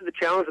this gets to the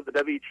challenge of the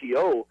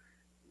WTO,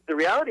 the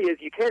reality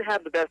is you can't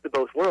have the best of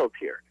both worlds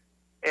here,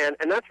 and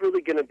that's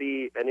really going to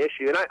be an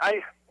issue. And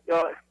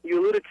you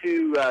alluded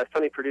to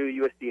Sonny Perdue,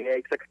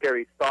 USDA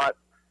Secretary's thoughts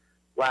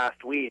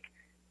last week.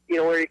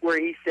 Where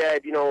he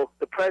said,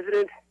 the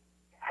president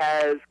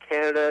has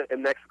Canada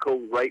and Mexico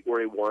right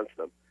where he wants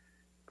them.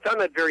 I found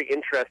that very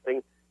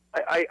interesting.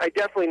 I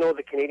definitely know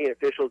the Canadian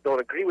officials don't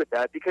agree with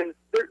that because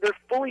they're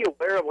fully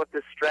aware of what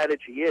this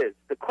strategy is.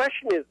 The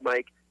question is,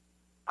 Mike,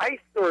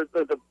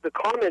 the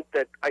comment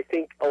that I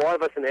think a lot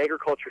of us in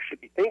agriculture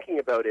should be thinking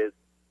about is,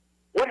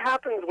 what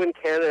happens when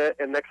Canada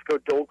and Mexico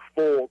don't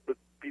fold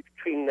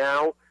between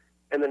now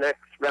and the next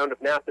round of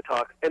NAFTA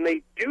talks, and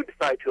they do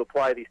decide to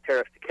apply these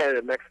tariffs to Canada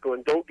and Mexico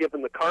and don't give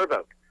them the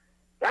carve-out?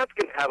 That's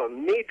going to have a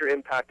major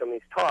impact on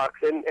these talks,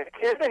 and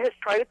Canada has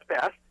tried its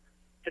best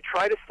to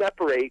try to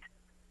separate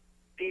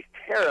these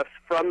tariffs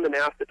from the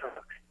NAFTA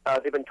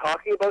talks. They've been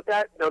talking about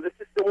that. Now, this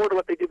is similar to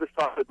what they did with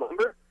softwood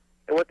lumber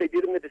and what they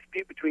did in the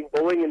dispute between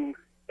Boeing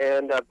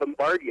and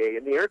Bombardier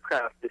in the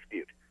aircraft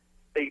dispute.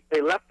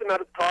 They left them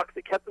out of the talks.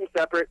 They kept them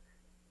separate,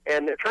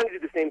 and they're trying to do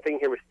the same thing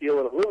here with steel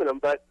and aluminum.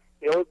 But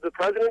the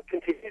president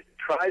continues to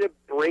try to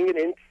bring it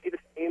in to see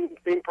the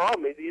same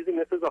problem. He's using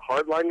this as a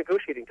hardline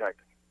negotiating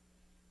tactic.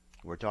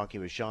 We're talking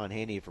with Shaun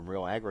Haney from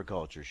Real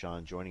Agriculture.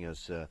 Shaun joining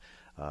us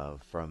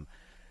from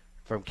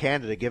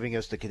Canada, giving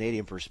us the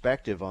Canadian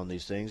perspective on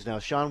these things. Now,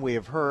 Shaun, we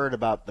have heard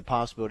about the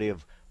possibility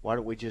of why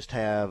don't we just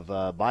have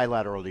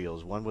bilateral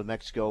deals, one with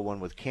Mexico,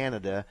 one with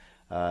Canada,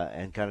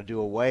 and kind of do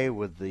away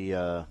with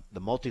the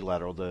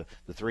multilateral, the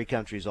three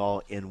countries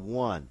all in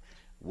one.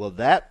 Will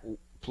that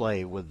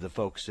play with the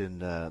folks in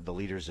the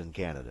leaders in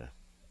Canada?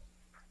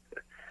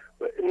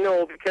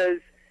 No, because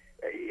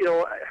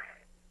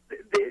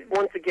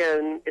once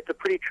again, it's a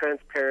pretty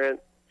transparent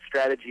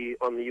strategy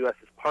on the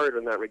U.S.'s part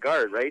in that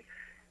regard, right?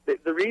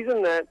 The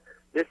reason that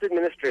this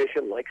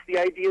administration likes the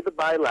idea of the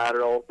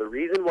bilateral, the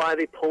reason why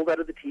they pulled out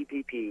of the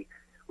TPP,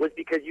 was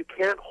because you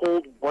can't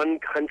hold one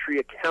country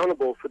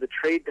accountable for the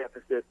trade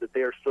deficit that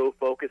they are so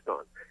focused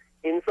on.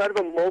 Inside of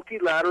a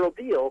multilateral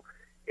deal,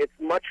 it's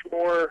much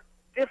more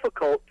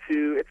difficult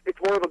it's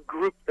more of a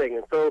group thing,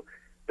 and so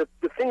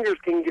the fingers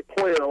can get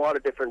pointed in a lot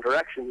of different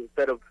directions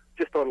instead of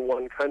just on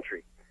one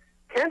country.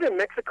 Canada and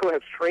Mexico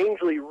have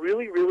strangely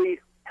really, really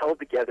held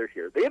together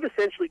here. They have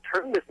essentially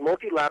turned this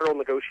multilateral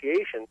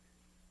negotiation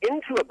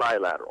into a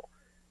bilateral.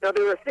 Now,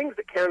 there are things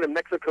that Canada and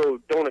Mexico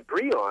don't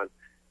agree on,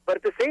 but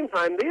at the same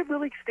time, they have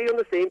really stayed on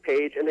the same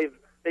page, and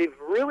they've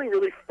really,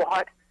 really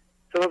fought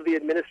some of the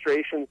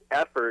administration's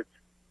efforts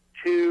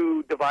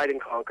to divide and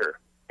conquer.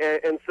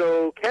 And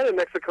so Canada and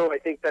Mexico, I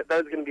think that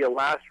is going to be a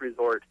last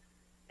resort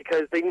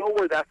because they know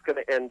where that's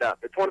going to end up.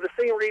 It's one of the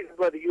same reasons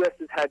why the U.S.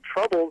 has had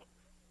troubles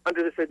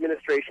under this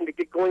administration to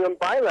get going on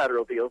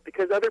bilateral deals,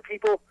 because other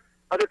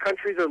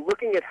countries are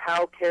looking at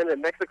how Canada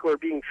and Mexico are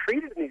being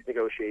treated in these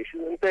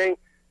negotiations and saying,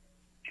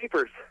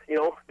 jeepers,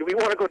 do we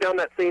want to go down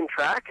that same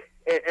track?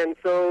 And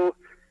so,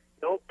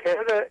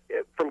 Canada,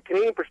 from a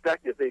Canadian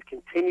perspective, they've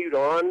continued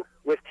on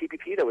with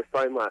TPP that was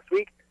signed last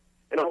week,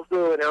 and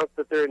also announced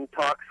that they're in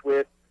talks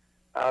with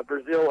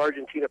Brazil,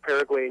 Argentina,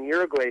 Paraguay, and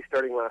Uruguay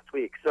starting last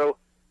week. So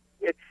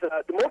it's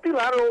the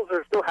multilaterals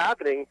are still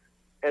happening,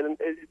 and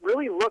it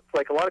really looks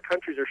like a lot of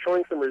countries are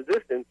showing some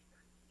resistance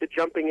to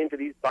jumping into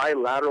these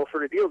bilateral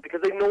sort of deals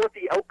because they know what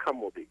the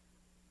outcome will be.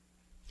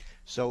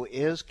 So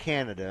is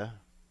Canada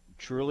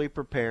truly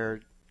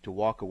prepared to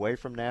walk away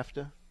from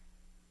NAFTA?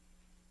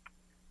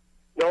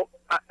 No,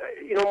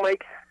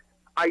 Mike,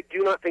 I do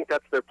not think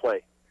that's their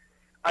play.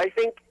 I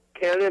think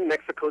Canada and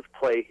Mexico's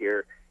play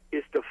here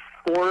is to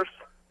force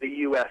the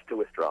U.S. to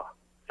withdraw.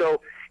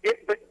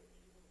 But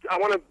I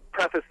want to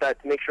preface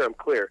that to make sure I'm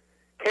clear.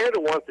 Canada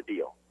wants a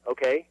deal,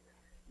 okay?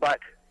 But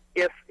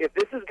if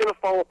this is going to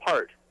fall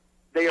apart,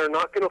 they are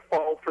not going to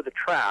fall for the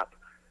trap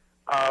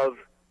of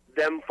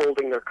them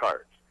folding their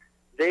cards.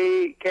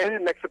 Canada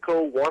and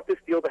Mexico want this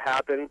deal to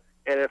happen,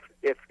 and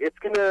if there's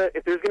going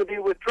to be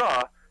a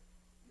withdrawal,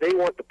 they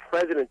want the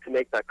president to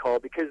make that call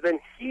because then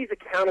he's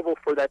accountable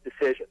for that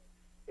decision.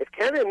 If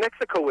Canada and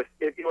Mexico, if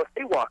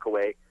they walk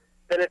away,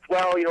 then it's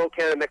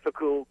Canada and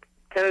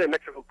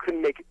Mexico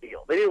couldn't make a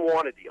deal. They didn't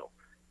want a deal,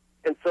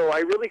 and so I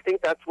really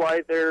think that's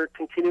why they're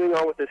continuing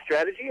on with this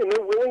strategy, and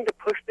they're willing to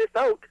push this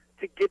out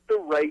to get the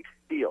right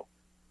deal.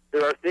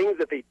 There are things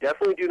that they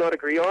definitely do not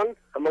agree on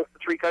amongst the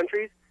three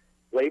countries.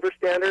 Labor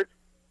standards,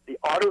 the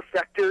auto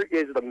sector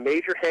is the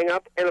major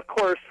hang-up, and of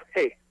course,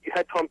 hey, you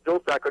had Tom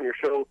Vilsack on your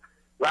show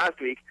last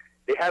week.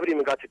 They haven't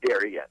even got to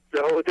dairy yet,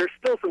 so there's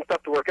still some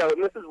stuff to work out,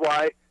 and this is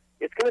why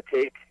it's going to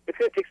take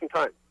some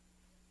time.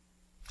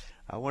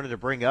 I wanted to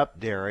bring up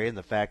dairy and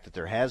the fact that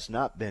there has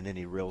not been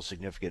any real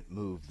significant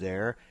move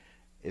there.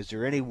 Is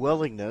there any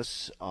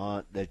willingness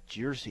that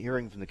you're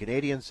hearing from the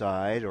Canadian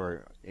side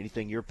or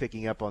anything you're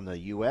picking up on the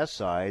U.S.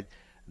 side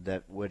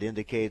that would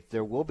indicate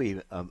there will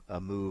be a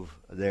move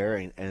there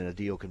and a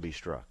deal can be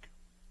struck?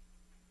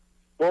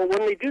 Well,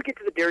 when they do get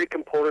to the dairy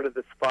component of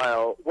this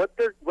file, what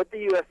the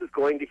U.S. is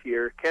going to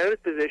hear, Canada's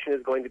position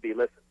is going to be,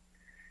 listen,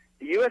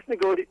 the U.S.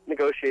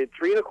 negotiated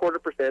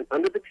 3.25%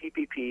 under the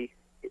TPP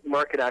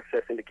market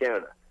access into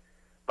Canada.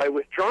 By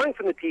withdrawing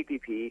from the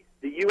TPP,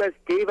 the U.S.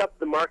 gave up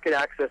the market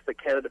access that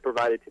Canada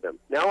provided to them.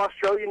 Now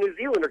Australia and New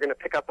Zealand are going to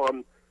pick up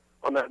on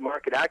that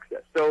market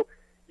access. So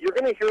you're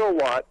going to hear a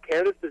lot.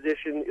 Canada's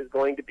position is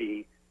going to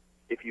be,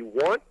 if you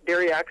want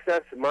dairy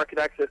access and market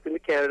access into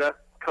Canada,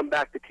 come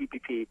back to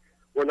TPP.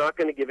 we're not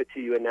going to give it to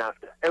you in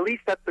NAFTA. At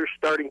least that's their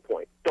starting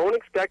point. Don't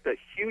expect a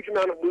huge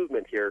amount of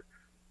movement here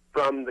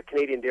from the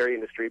Canadian dairy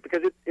industry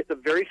because it's a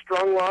very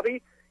strong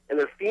lobby, and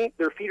their feet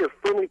are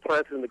firmly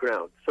planted in the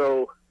ground.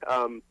 So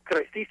could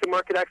I see some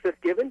market access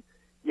given?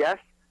 Yes,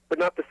 but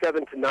not the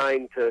 7 to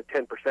 9 to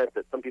 10%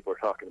 that some people are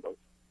talking about.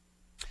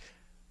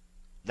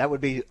 That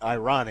would be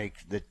ironic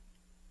that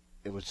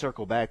it would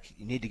circle back.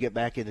 You need to get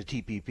back into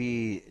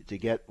TPP to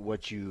get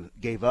what you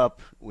gave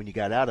up when you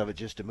got out of it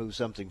just to move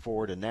something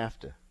forward in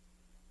NAFTA.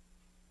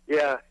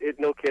 Yeah,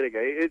 no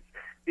kidding.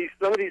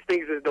 Some of these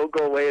things that don't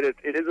go away, and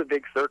it is a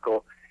big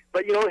circle.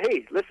 But,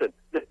 hey, listen,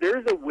 there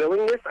is a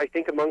willingness, I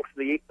think, amongst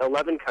the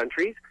 11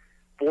 countries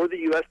for the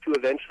U.S. to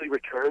eventually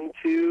return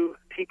to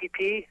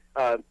TPP.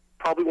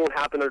 Probably won't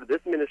happen under this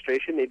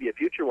administration, maybe a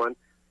future one,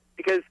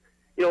 because,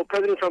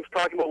 President Trump's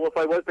talking about, well, if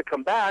I was to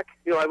come back,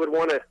 I would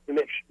want to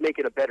make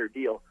it a better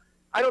deal.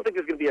 I don't think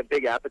there's going to be a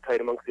big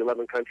appetite amongst the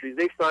 11 countries.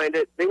 They've signed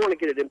it. They want to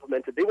get it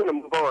implemented. They want to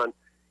move on.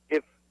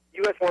 If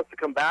U.S. wants to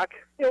come back,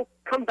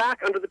 come back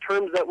under the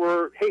terms that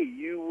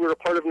you were a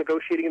part of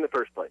negotiating in the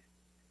first place.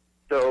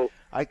 So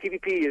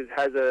TPP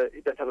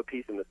does have a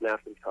piece in this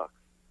NAFTA talk.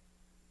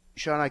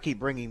 Shaun, I keep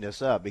bringing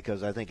this up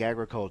because I think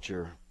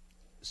agriculture,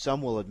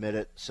 some will admit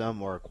it,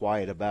 some are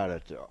quiet about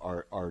it,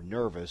 are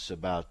nervous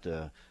about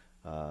the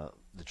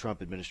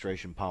Trump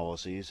administration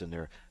policies, and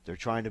they're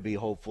trying to be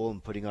hopeful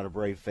and putting on a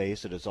brave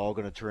face that it's all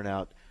going to turn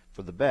out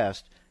for the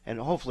best, and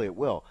hopefully it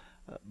will.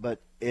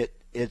 But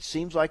it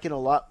seems like in a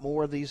lot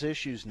more of these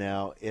issues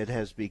now, it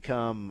has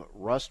become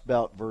Rust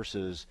Belt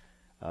versus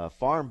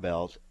Farm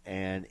Belt,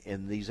 and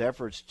in these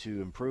efforts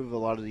to improve a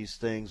lot of these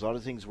things, a lot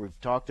of things we've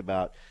talked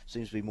about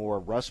seems to be more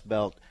Rust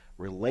Belt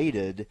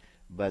related,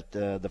 but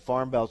the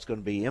Farm Belt's going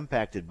to be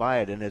impacted by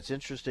it, and it's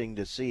interesting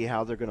to see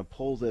how they're going to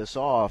pull this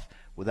off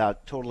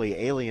without totally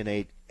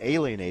alienating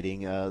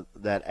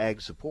that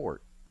ag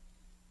support.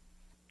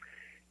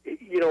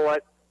 You know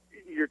what?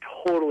 You're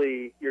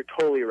totally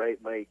right,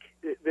 Mike.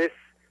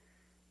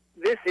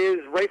 This is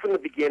right from the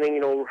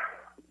beginning.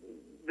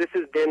 This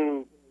has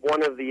been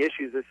one of the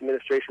issues this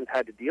administration's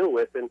had to deal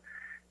with, and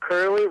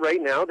currently,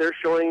 right now, they're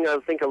showing, I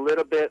think, a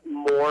little bit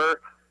more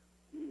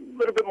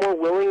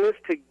willingness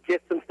to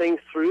get some things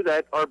through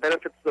that are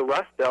benefits to the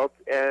Rust Belt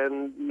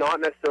and not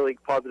necessarily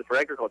positive for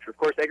agriculture. Of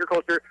course,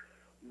 agriculture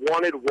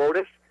wanted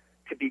WOTUS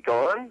to be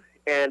gone,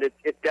 and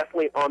it's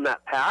definitely on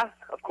that path.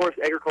 Of course,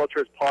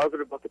 agriculture is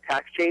positive about the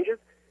tax changes.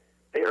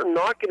 They are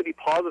not going to be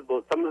positive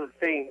about some of the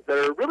things that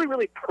are really,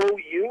 really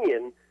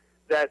pro-union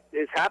that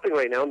is happening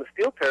right now, and the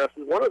steel tariffs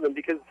is one of them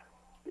because,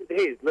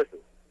 hey, listen,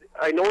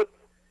 I know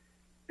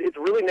it's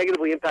really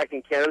negatively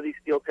impacting Canada, these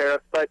steel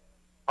tariffs, but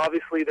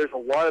obviously there's a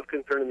lot of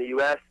concern in the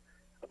U.S.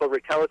 about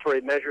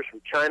retaliatory measures from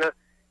China,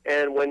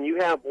 and when you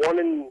have one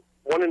in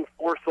 4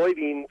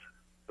 soybeans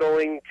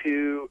going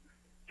to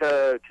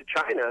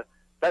China,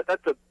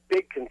 that's a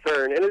big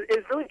concern, and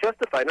it's really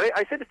justified. And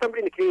I said to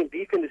somebody in the Canadian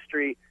beef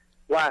industry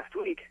last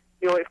week,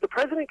 if the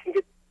president can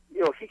get,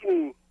 he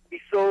can be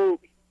so,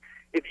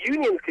 if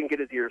unions can get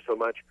his ear so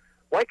much,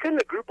 why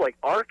couldn't a group like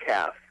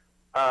RCAF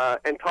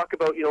and talk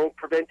about,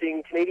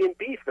 preventing Canadian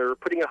beef or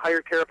putting a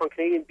higher tariff on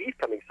Canadian beef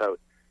coming south?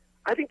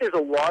 I think there's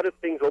a lot of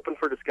things open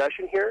for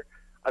discussion here.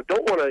 I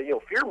don't want to,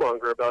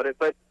 fearmonger about it,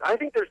 but I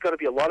think there's got to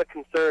be a lot of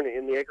concern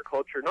in the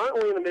agriculture, not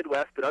only in the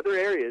Midwest, but other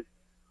areas,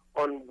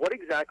 on what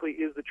exactly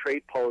is the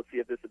trade policy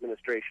of this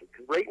administration.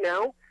 Because right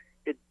now,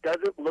 it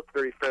doesn't look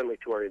very friendly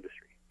to our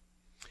industry.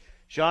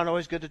 Shaun,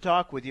 always good to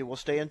talk with you. We'll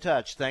stay in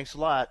touch. Thanks a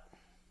lot.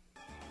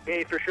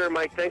 Hey, for sure,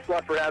 Mike. Thanks a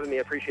lot for having me.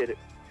 I appreciate it.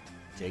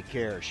 Take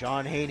care.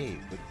 Shaun Haney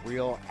with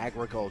Real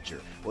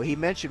Agriculture. Well, he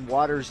mentioned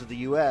Waters of the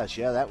U.S.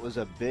 Yeah, that was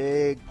a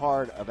big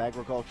part of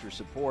agriculture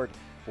support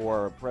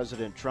for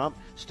President Trump.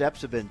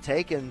 Steps have been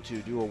taken to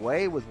do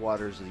away with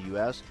Waters of the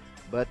U.S.,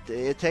 but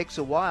it takes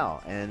a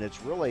while, and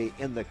it's really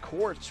in the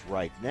courts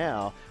right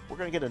now. We're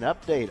going to get an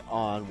update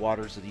on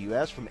Waters of the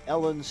U.S. from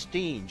Ellen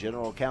Steen,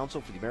 General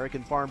Counsel for the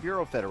American Farm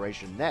Bureau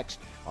Federation, next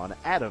on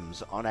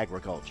Adams on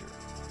Agriculture.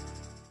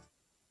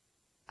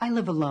 I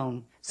live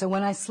alone, so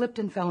when I slipped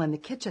and fell in the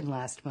kitchen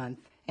last month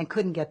and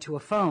couldn't get to a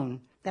phone,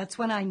 that's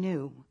when I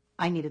knew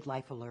I needed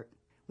Life Alert.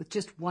 With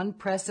just one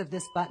press of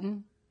this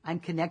button, I'm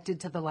connected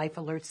to the Life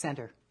Alert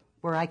Center,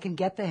 where I can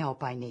get the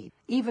help I need,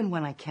 even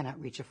when I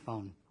cannot reach a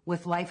phone.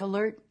 With Life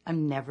Alert,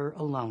 I'm never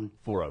alone.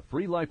 For a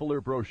free Life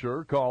Alert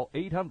brochure, call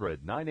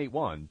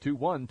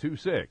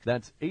 800-981-2126.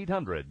 That's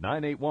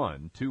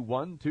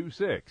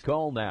 800-981-2126.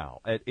 Call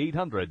now at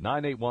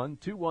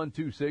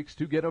 800-981-2126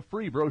 to get a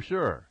free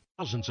brochure.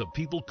 Thousands of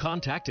people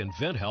contact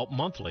InventHelp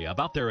monthly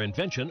about their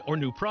invention or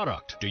new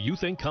product. Do you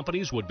think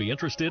companies would be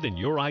interested in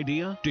your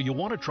idea? Do you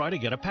want to try to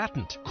get a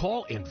patent?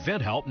 Call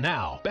InventHelp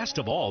now. Best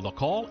of all, the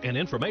call and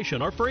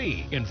information are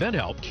free.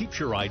 InventHelp keeps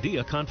your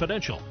idea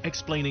confidential,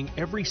 explaining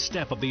every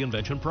step of the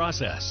invention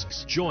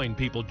process. Join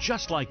people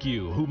just like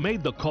you who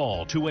made the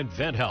call to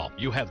InventHelp.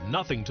 You have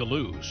nothing to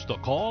lose. The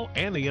call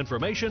and the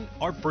information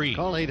are free.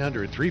 Call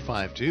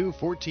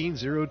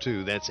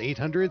 800-352-1402. That's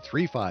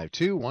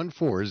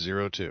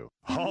 800-352-1402.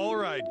 All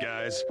right,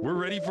 guys, we're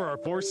ready for our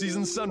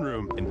four-season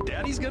sunroom, and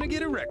Daddy's gonna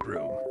get a rec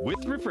room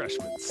with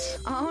refreshments.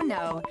 Oh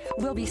no,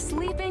 we'll be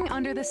sleeping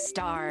under the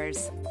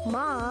stars.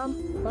 Mom,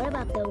 what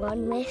about the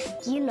one with,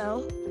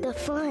 the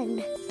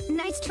fun?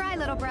 Nice try,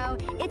 little bro.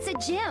 It's a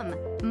gym.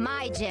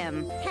 My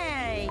gym.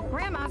 Hey,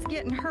 Grandma's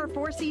getting her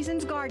Four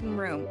Seasons garden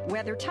room.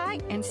 Weather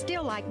tight and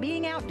still like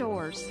being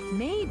outdoors.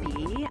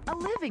 Maybe a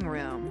living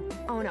room.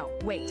 Oh no,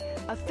 wait,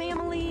 a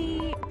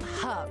family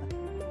hub.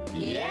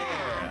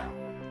 Yeah!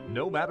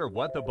 No matter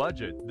what the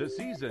budget, the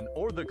season,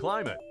 or the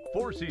climate,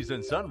 Four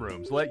Seasons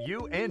Sunrooms let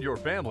you and your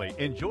family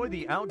enjoy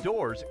the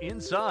outdoors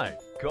inside.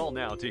 Call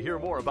now to hear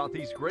more about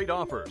these great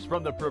offers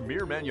from the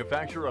premier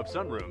manufacturer of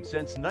sunrooms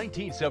since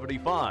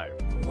 1975.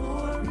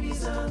 More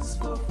reasons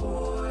for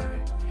Four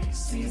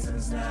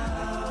Seasons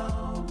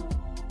now.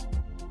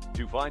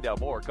 To find out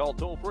more, call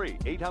toll-free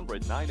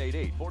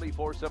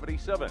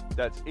 800-988-4477.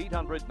 That's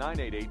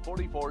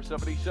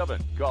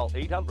 800-988-4477. Call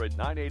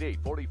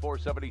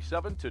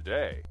 800-988-4477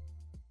 today.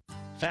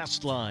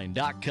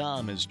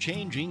 Fastline.com is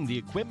changing the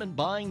equipment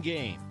buying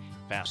game.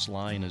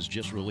 Fastline has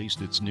just released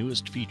its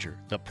newest feature,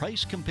 the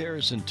Price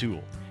Comparison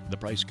Tool. The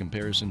Price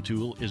Comparison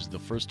Tool is the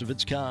first of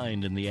its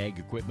kind in the ag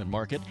equipment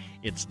market.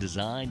 It's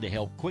designed to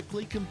help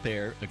quickly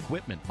compare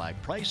equipment by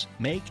price,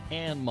 make,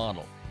 and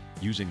model.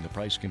 Using the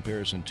Price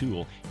Comparison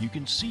Tool, you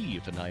can see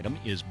if an item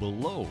is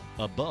below,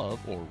 above,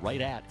 or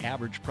right at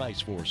average price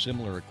for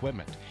similar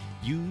equipment.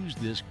 Use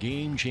this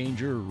game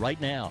changer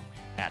right now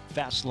at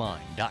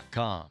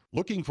Fastline.com.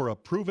 Looking for a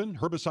proven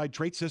herbicide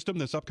trait system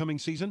this upcoming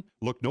season?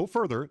 Look no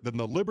further than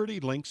the Liberty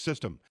Link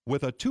system.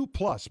 With a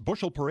 2+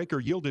 bushel per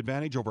acre yield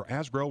advantage over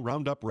Asgrow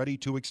Roundup Ready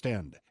to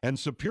Extend and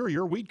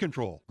superior weed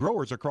control,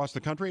 growers across the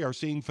country are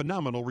seeing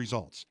phenomenal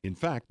results. In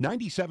fact,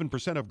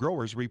 97% of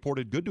growers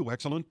reported good to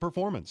excellent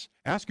performance.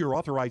 Ask your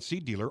authorized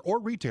seed dealer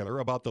or retailer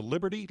about the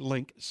Liberty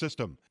Link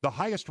system, the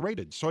highest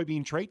rated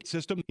soybean trait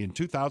system in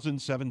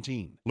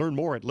 2017. Learn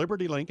more at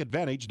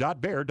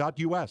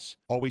libertylinkadvantage.bayer.us.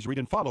 Always read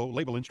and follow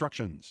label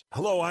instructions.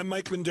 Hello, I'm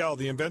Mike Lindell,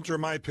 the inventor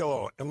of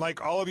MyPillow, and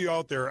like all of you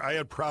out there, I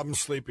had problems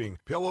sleeping.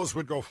 Pillows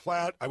would go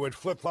flat, I would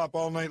flip-flop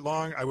all night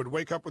long, I would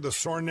wake up with a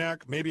sore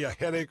neck, maybe a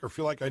headache, or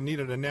feel like I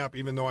needed a nap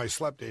even though I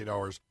slept 8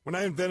 hours. When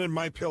I invented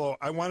MyPillow,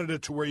 I wanted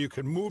it to where you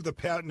could move the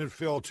patented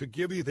fill to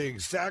give you the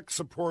exact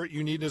support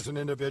you need as an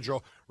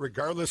individual,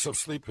 regardless of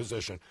sleep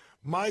position.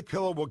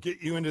 MyPillow will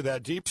get you into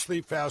that deep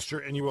sleep faster,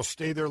 and you will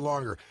stay there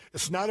longer.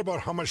 It's not about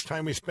how much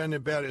time we spend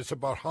in bed. It's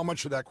about how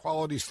much of that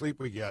quality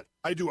sleep we get.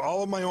 I do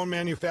all of my own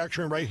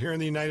manufacturing right here in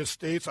the United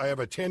States. I have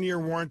a 10-year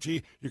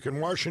warranty. You can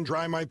wash and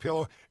dry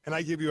MyPillow, and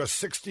I give you a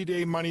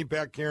 60-day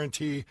money-back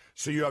guarantee,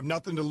 so you have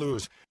nothing to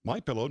lose.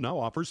 MyPillow now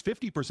offers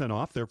 50%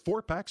 off their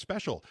 4-pack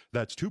special.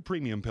 That's 2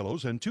 premium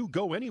pillows and 2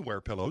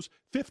 go-anywhere pillows,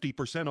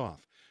 50%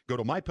 off. Go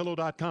to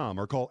MyPillow.com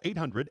or call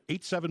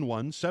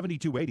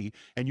 800-871-7280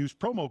 and use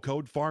promo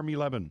code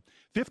FARM11.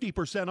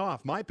 50%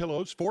 off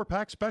MyPillow's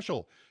 4-pack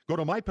special. Go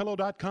to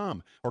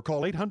MyPillow.com or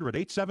call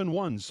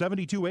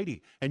 800-871-7280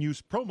 and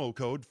use promo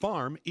code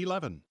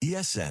FARM11.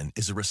 ESN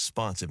is a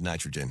responsive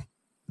nitrogen.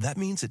 That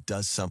means it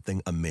does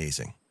something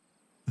amazing.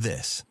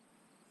 This.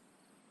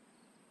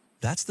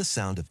 That's the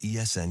sound of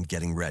ESN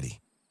getting ready.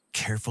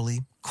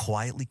 Carefully,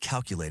 quietly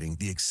calculating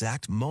the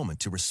exact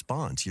moment to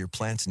respond to your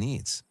plant's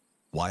needs.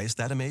 Why is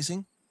that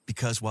amazing?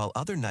 Because while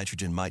other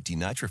nitrogen might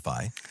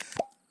denitrify,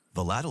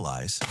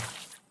 volatilize,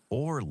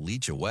 or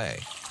leach away,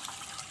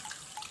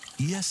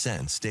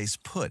 ESN stays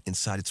put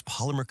inside its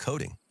polymer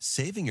coating,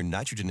 saving your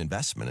nitrogen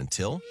investment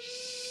until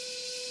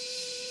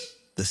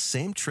the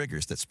same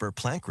triggers that spur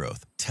plant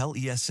growth tell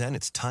ESN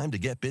it's time to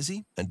get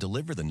busy and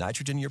deliver the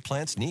nitrogen your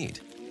plants need.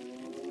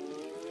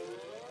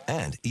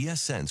 And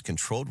ESN's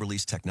controlled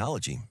release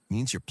technology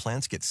means your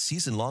plants get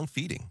season-long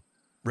feeding.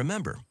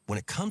 Remember, when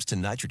it comes to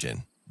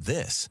nitrogen,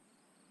 this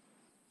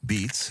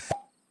beats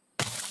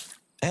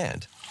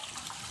and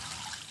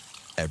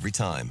every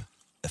time.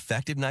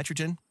 Effective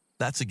nitrogen,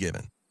 that's a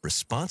given.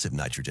 Responsive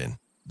nitrogen,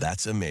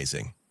 that's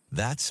amazing.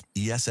 That's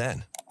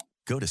ESN.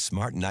 Go to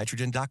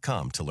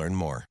smartnitrogen.com to learn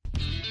more.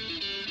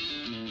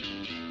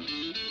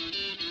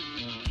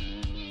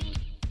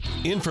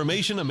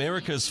 Information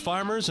America's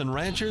farmers and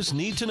ranchers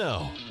need to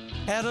know.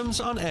 Adams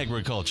on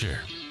Agriculture.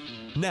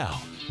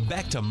 Now,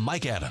 back to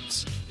Mike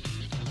Adams.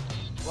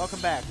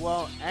 Welcome back.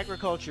 Well,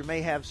 agriculture may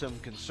have some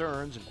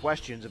concerns and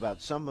questions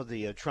about some of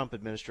the Trump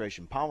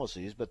administration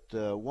policies, but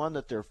one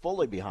that they're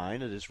fully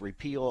behind is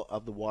repeal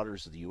of the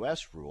Waters of the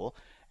U.S. rule,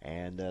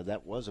 and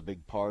that was a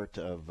big part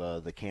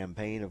of the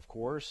campaign, of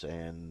course,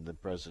 and the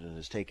president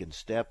has taken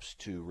steps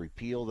to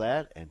repeal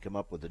that and come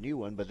up with a new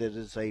one, but it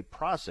is a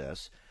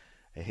process,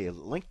 a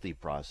lengthy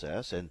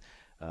process, and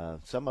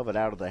some of it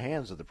out of the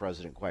hands of the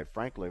president, quite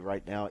frankly,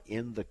 right now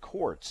in the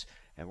courts.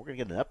 And we're going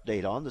to get an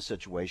update on the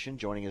situation.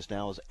 Joining us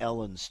now is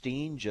Ellen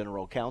Steen,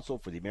 General Counsel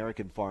for the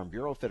American Farm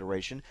Bureau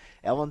Federation.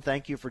 Ellen,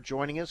 thank you for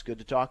joining us. Good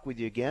to talk with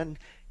you again.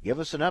 Give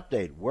us an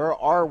update. Where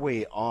are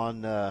we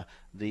on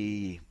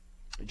the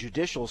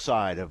judicial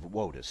side of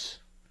WOTUS?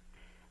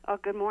 Oh,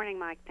 good morning,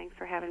 Mike. Thanks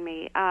for having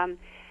me.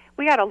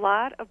 We got a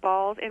lot of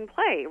balls in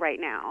play right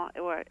now.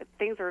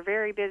 Things are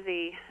very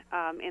busy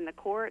in the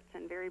courts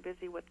and very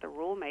busy with the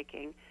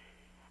rulemaking.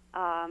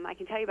 I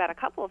can tell you about a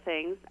couple of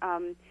things.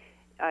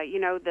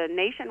 The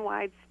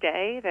nationwide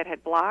stay that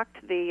had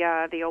blocked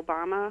the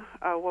Obama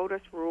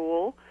WOTUS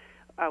rule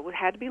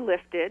had to be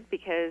lifted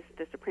because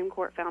the Supreme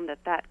Court found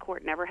that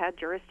court never had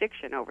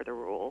jurisdiction over the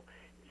rule.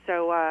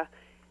 So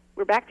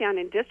we're back down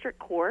in district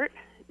court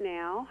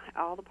now.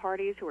 All the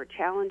parties who are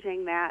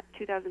challenging that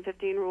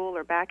 2015 rule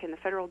are back in the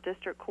federal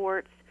district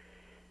courts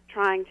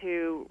trying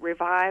to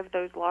revive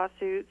those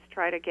lawsuits,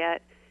 try to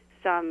get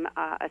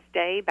a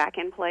stay back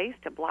in place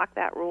to block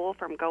that rule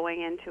from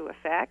going into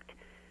effect.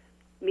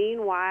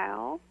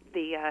 Meanwhile,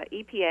 the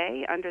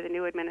EPA under the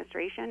new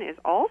administration is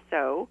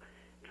also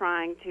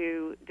trying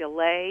to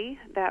delay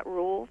that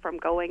rule from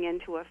going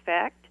into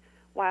effect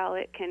while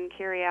it can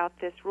carry out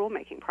this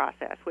rulemaking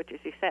process, which, as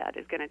you said,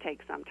 is going to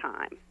take some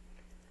time.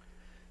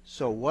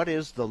 So what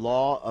is the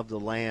law of the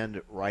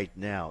land right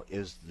now?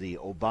 Is the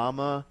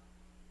Obama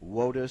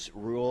WOTUS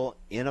rule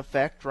in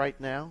effect right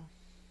now?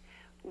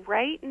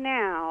 Right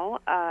now,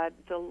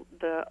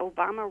 the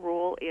Obama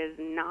rule is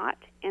not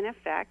in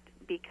effect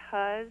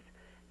because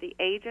the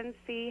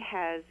agency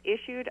has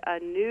issued a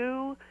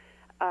new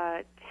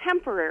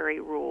temporary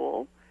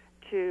rule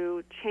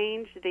to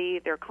change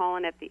they're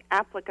calling it the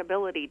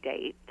applicability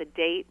date, the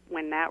date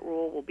when that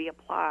rule will be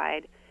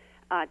applied,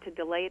 to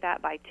delay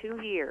that by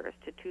 2 years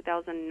to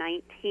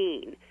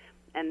 2019.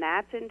 And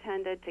that's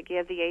intended to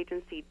give the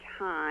agency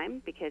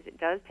time, because it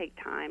does take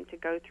time to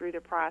go through the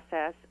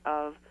process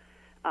of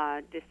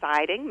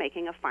deciding,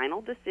 making a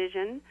final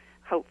decision,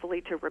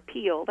 hopefully to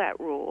repeal that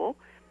rule.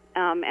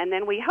 And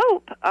then we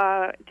hope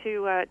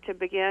to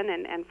begin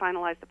and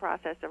finalize the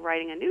process of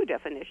writing a new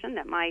definition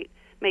that might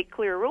make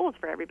clear rules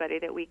for everybody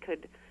that we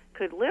could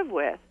live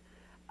with.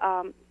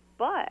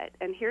 But,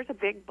 and here's a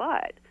big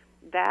but,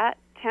 that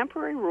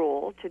temporary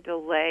rule to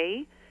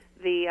delay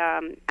the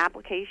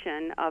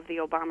application of the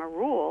Obama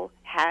rule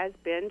has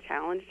been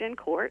challenged in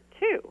court,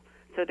 too.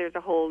 So there's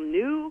a whole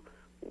new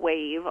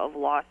wave of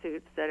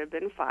lawsuits that have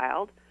been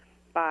filed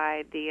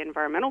by the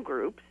environmental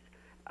groups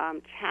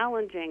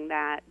challenging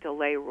that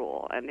delay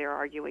rule. And they're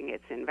arguing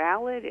it's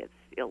invalid, it's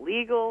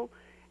illegal,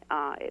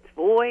 it's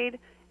void,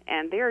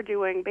 and they're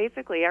doing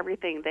basically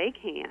everything they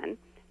can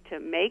to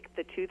make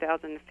the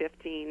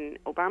 2015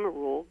 Obama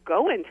rule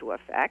go into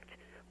effect,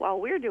 while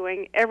we're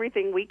doing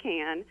everything we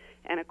can,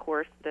 and of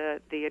course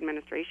the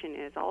administration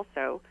is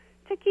also,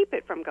 to keep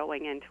it from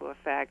going into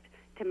effect,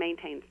 to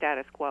maintain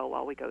status quo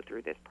while we go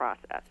through this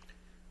process.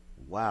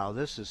 Wow,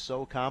 this is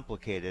so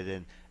complicated,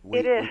 and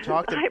it is.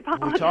 I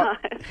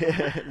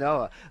apologize.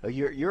 No,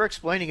 you're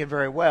explaining it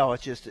very well.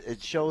 It's just,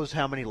 it shows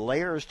how many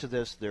layers to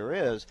this there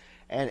is,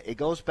 and it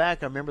goes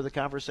back. I remember the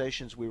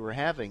conversations we were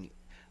having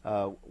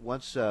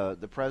once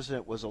the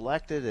president was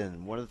elected,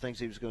 and one of the things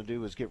he was going to do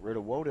was get rid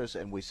of WOTUS,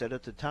 and we said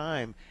at the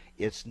time,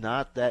 it's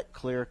not that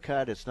clear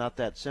cut, it's not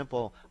that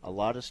simple. A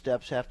lot of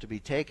steps have to be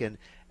taken,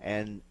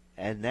 and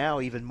now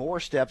even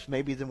more steps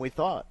maybe than we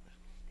thought.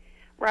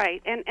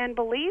 Right, and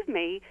believe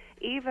me,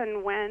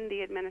 even when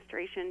the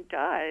administration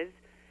does,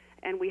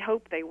 and we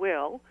hope they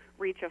will,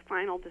 reach a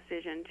final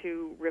decision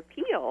to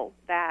repeal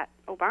that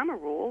Obama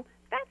rule,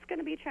 that's going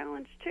to be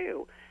challenged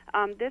too.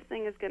 This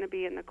thing is going to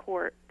be in the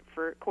courts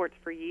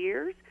for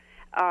years.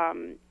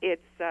 It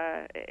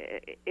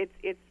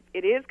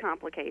is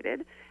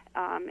complicated,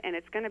 and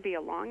it's going to be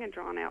a long and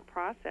drawn out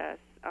process,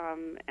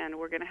 and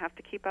we're going to have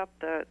to keep up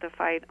the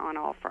fight on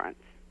all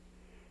fronts.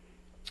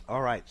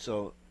 All right,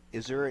 so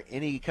is there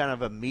any kind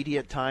of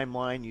immediate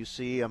timeline you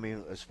see? I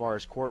mean, as far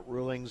as court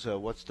rulings,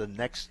 what's the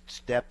next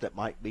step that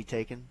might be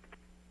taken?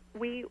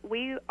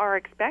 We are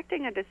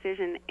expecting a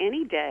decision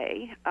any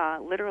day,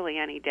 literally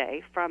any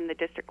day, from the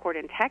district court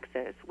in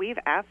Texas. We've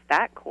asked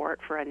that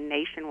court for a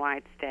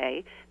nationwide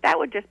stay. That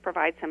would just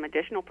provide some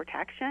additional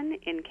protection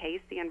in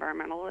case the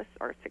environmentalists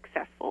are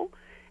successful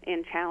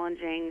in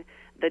challenging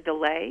the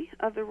delay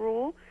of the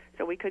rule.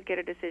 So we could get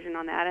a decision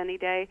on that any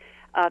day.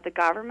 The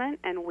government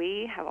and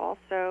we have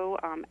also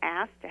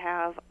asked to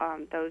have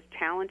those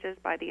challenges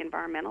by the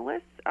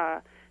environmentalists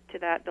to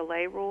that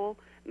delay rule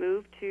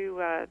moved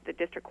to the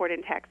district court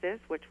in Texas,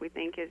 which we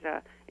think is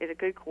a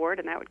good court,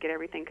 and that would get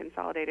everything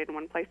consolidated in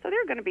one place. So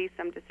there are going to be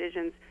some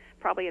decisions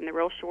probably in the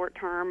real short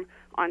term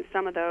on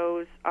some of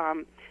those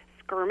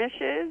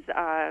skirmishes,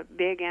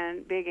 big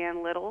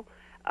and little.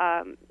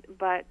 And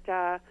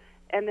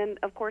then,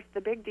 of course,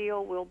 the big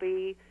deal will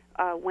be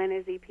when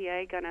is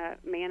EPA going to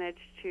manage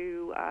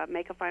to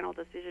make a final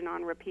decision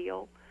on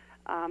repeal?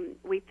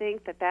 We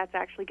think that that's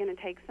actually going to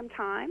take some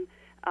time,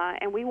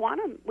 and we want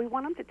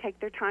them to take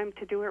their time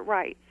to do it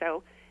right.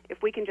 So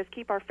if we can just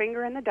keep our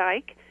finger in the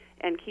dike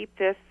and keep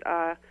this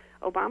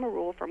Obama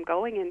rule from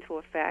going into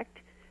effect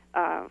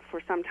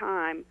for some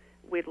time,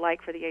 we'd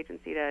like for the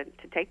agency to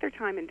take their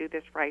time and do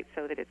this right,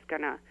 so that it's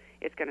gonna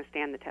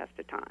stand the test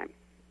of time.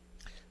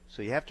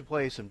 So you have to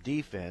play some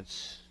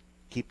defense,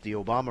 keep the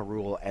Obama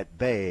rule at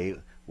bay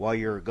while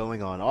you're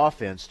going on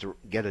offense to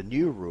get a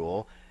new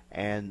rule.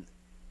 And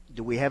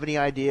do we have any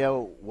idea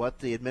what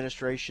the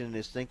administration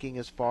is thinking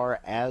as far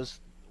as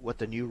what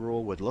the new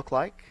rule would look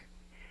like?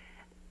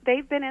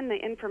 They've been in the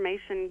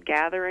information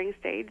gathering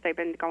stage. They've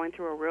been going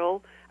through a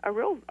real,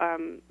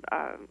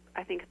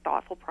 I think,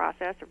 thoughtful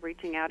process of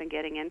reaching out and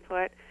getting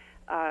input.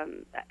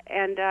 And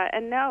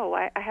no,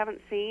 I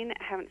haven't seen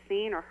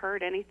or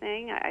heard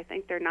anything. I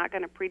think they're not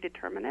going to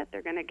predetermine it.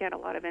 They're going to get a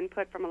lot of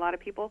input from a lot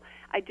of people.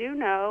 I do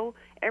know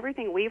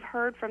everything we've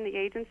heard from the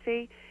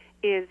agency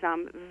is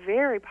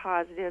very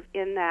positive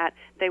in that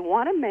they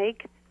want to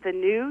make the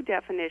new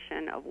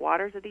definition of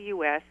waters of the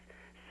U.S.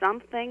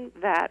 something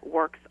that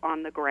works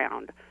on the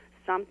ground,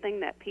 something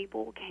that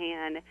people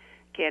can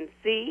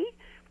see,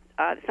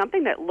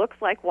 something that looks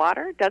like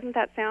water. Doesn't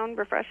that sound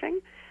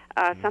refreshing?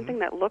 Something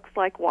that looks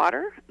like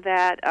water,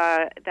 that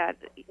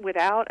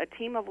without a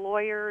team of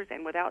lawyers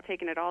and without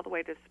taking it all the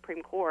way to the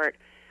Supreme Court,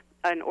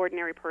 an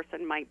ordinary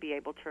person might be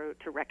able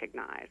to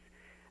recognize.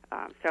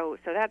 So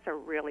that's a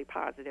really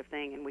positive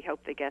thing, and we hope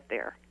they get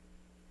there.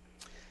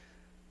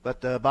 But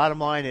the bottom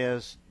line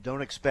is,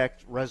 don't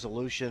expect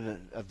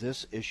resolution of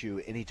this issue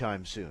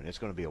anytime soon. It's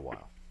going to be a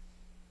while.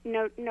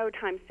 No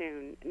time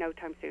soon,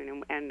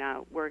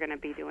 and we're going to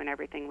be doing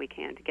everything we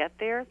can to get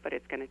there, but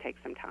it's going to take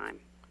some time.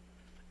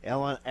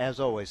 Ellen,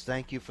 as always,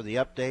 thank you for the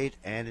update,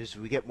 and as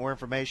we get more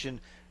information,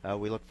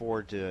 we look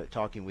forward to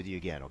talking with you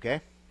again,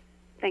 okay?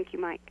 Thank you,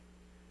 Mike.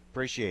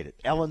 Appreciate it.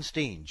 Ellen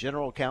Steen,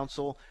 General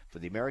Counsel for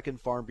the American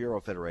Farm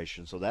Bureau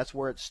Federation. So that's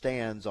where it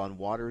stands on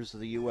waters of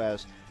the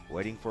U.S.,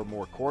 waiting for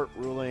more court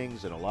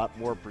rulings and a lot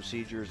more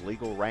procedures,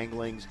 legal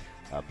wranglings,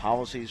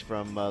 policies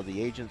from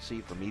the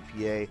agency, from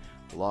EPA.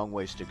 A long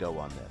ways to go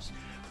on this.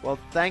 Well,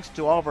 thanks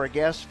to all of our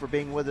guests for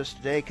being with us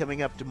today.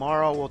 Coming up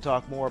tomorrow, we'll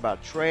talk more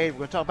about trade. We're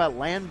going to talk about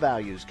land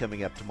values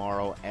coming up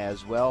tomorrow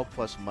as well,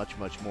 plus much,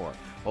 much more.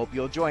 Hope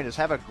you'll join us.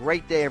 Have a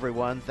great day,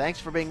 everyone. Thanks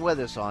for being with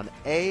us on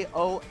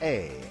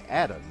AOA,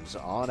 Adams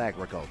on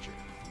Agriculture.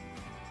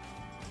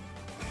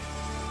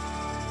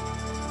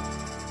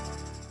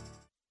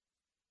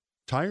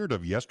 Tired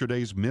of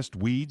yesterday's missed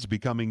weeds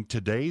becoming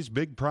today's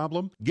big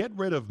problem? Get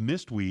rid of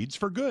missed weeds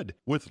for good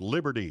with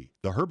Liberty,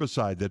 the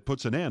herbicide that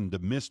puts an end to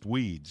missed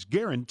weeds,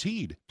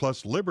 guaranteed.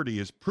 Plus, Liberty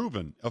is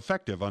proven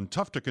effective on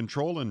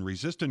tough-to-control and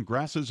resistant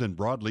grasses and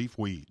broadleaf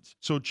weeds.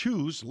 So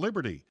choose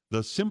Liberty,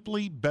 the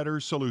simply better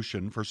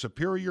solution for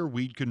superior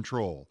weed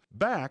control,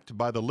 backed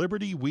by the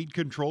Liberty Weed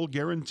Control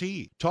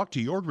Guarantee. Talk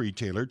to your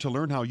retailer to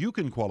learn how you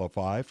can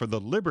qualify for the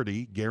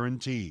Liberty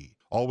Guarantee.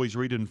 Always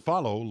read and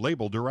follow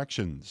label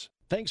directions.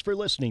 Thanks for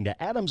listening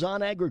to Adams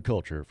on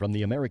Agriculture from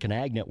the American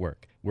Ag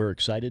Network. We're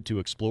excited to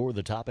explore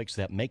the topics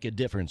that make a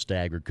difference to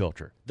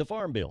agriculture. The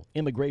Farm Bill,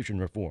 immigration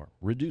reform,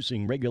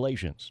 reducing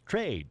regulations,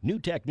 trade, new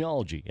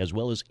technology, as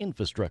well as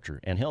infrastructure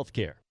and health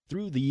care.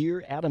 Through the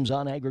year, Adams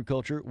on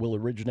Agriculture will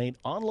originate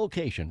on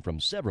location from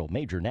several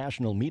major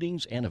national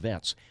meetings and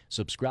events.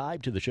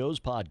 Subscribe to the show's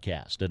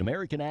podcast at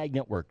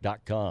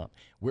AmericanAgNetwork.com.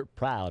 We're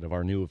proud of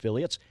our new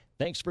affiliates.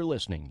 Thanks for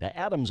listening to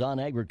Adams on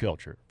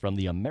Agriculture from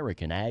the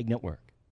American Ag Network.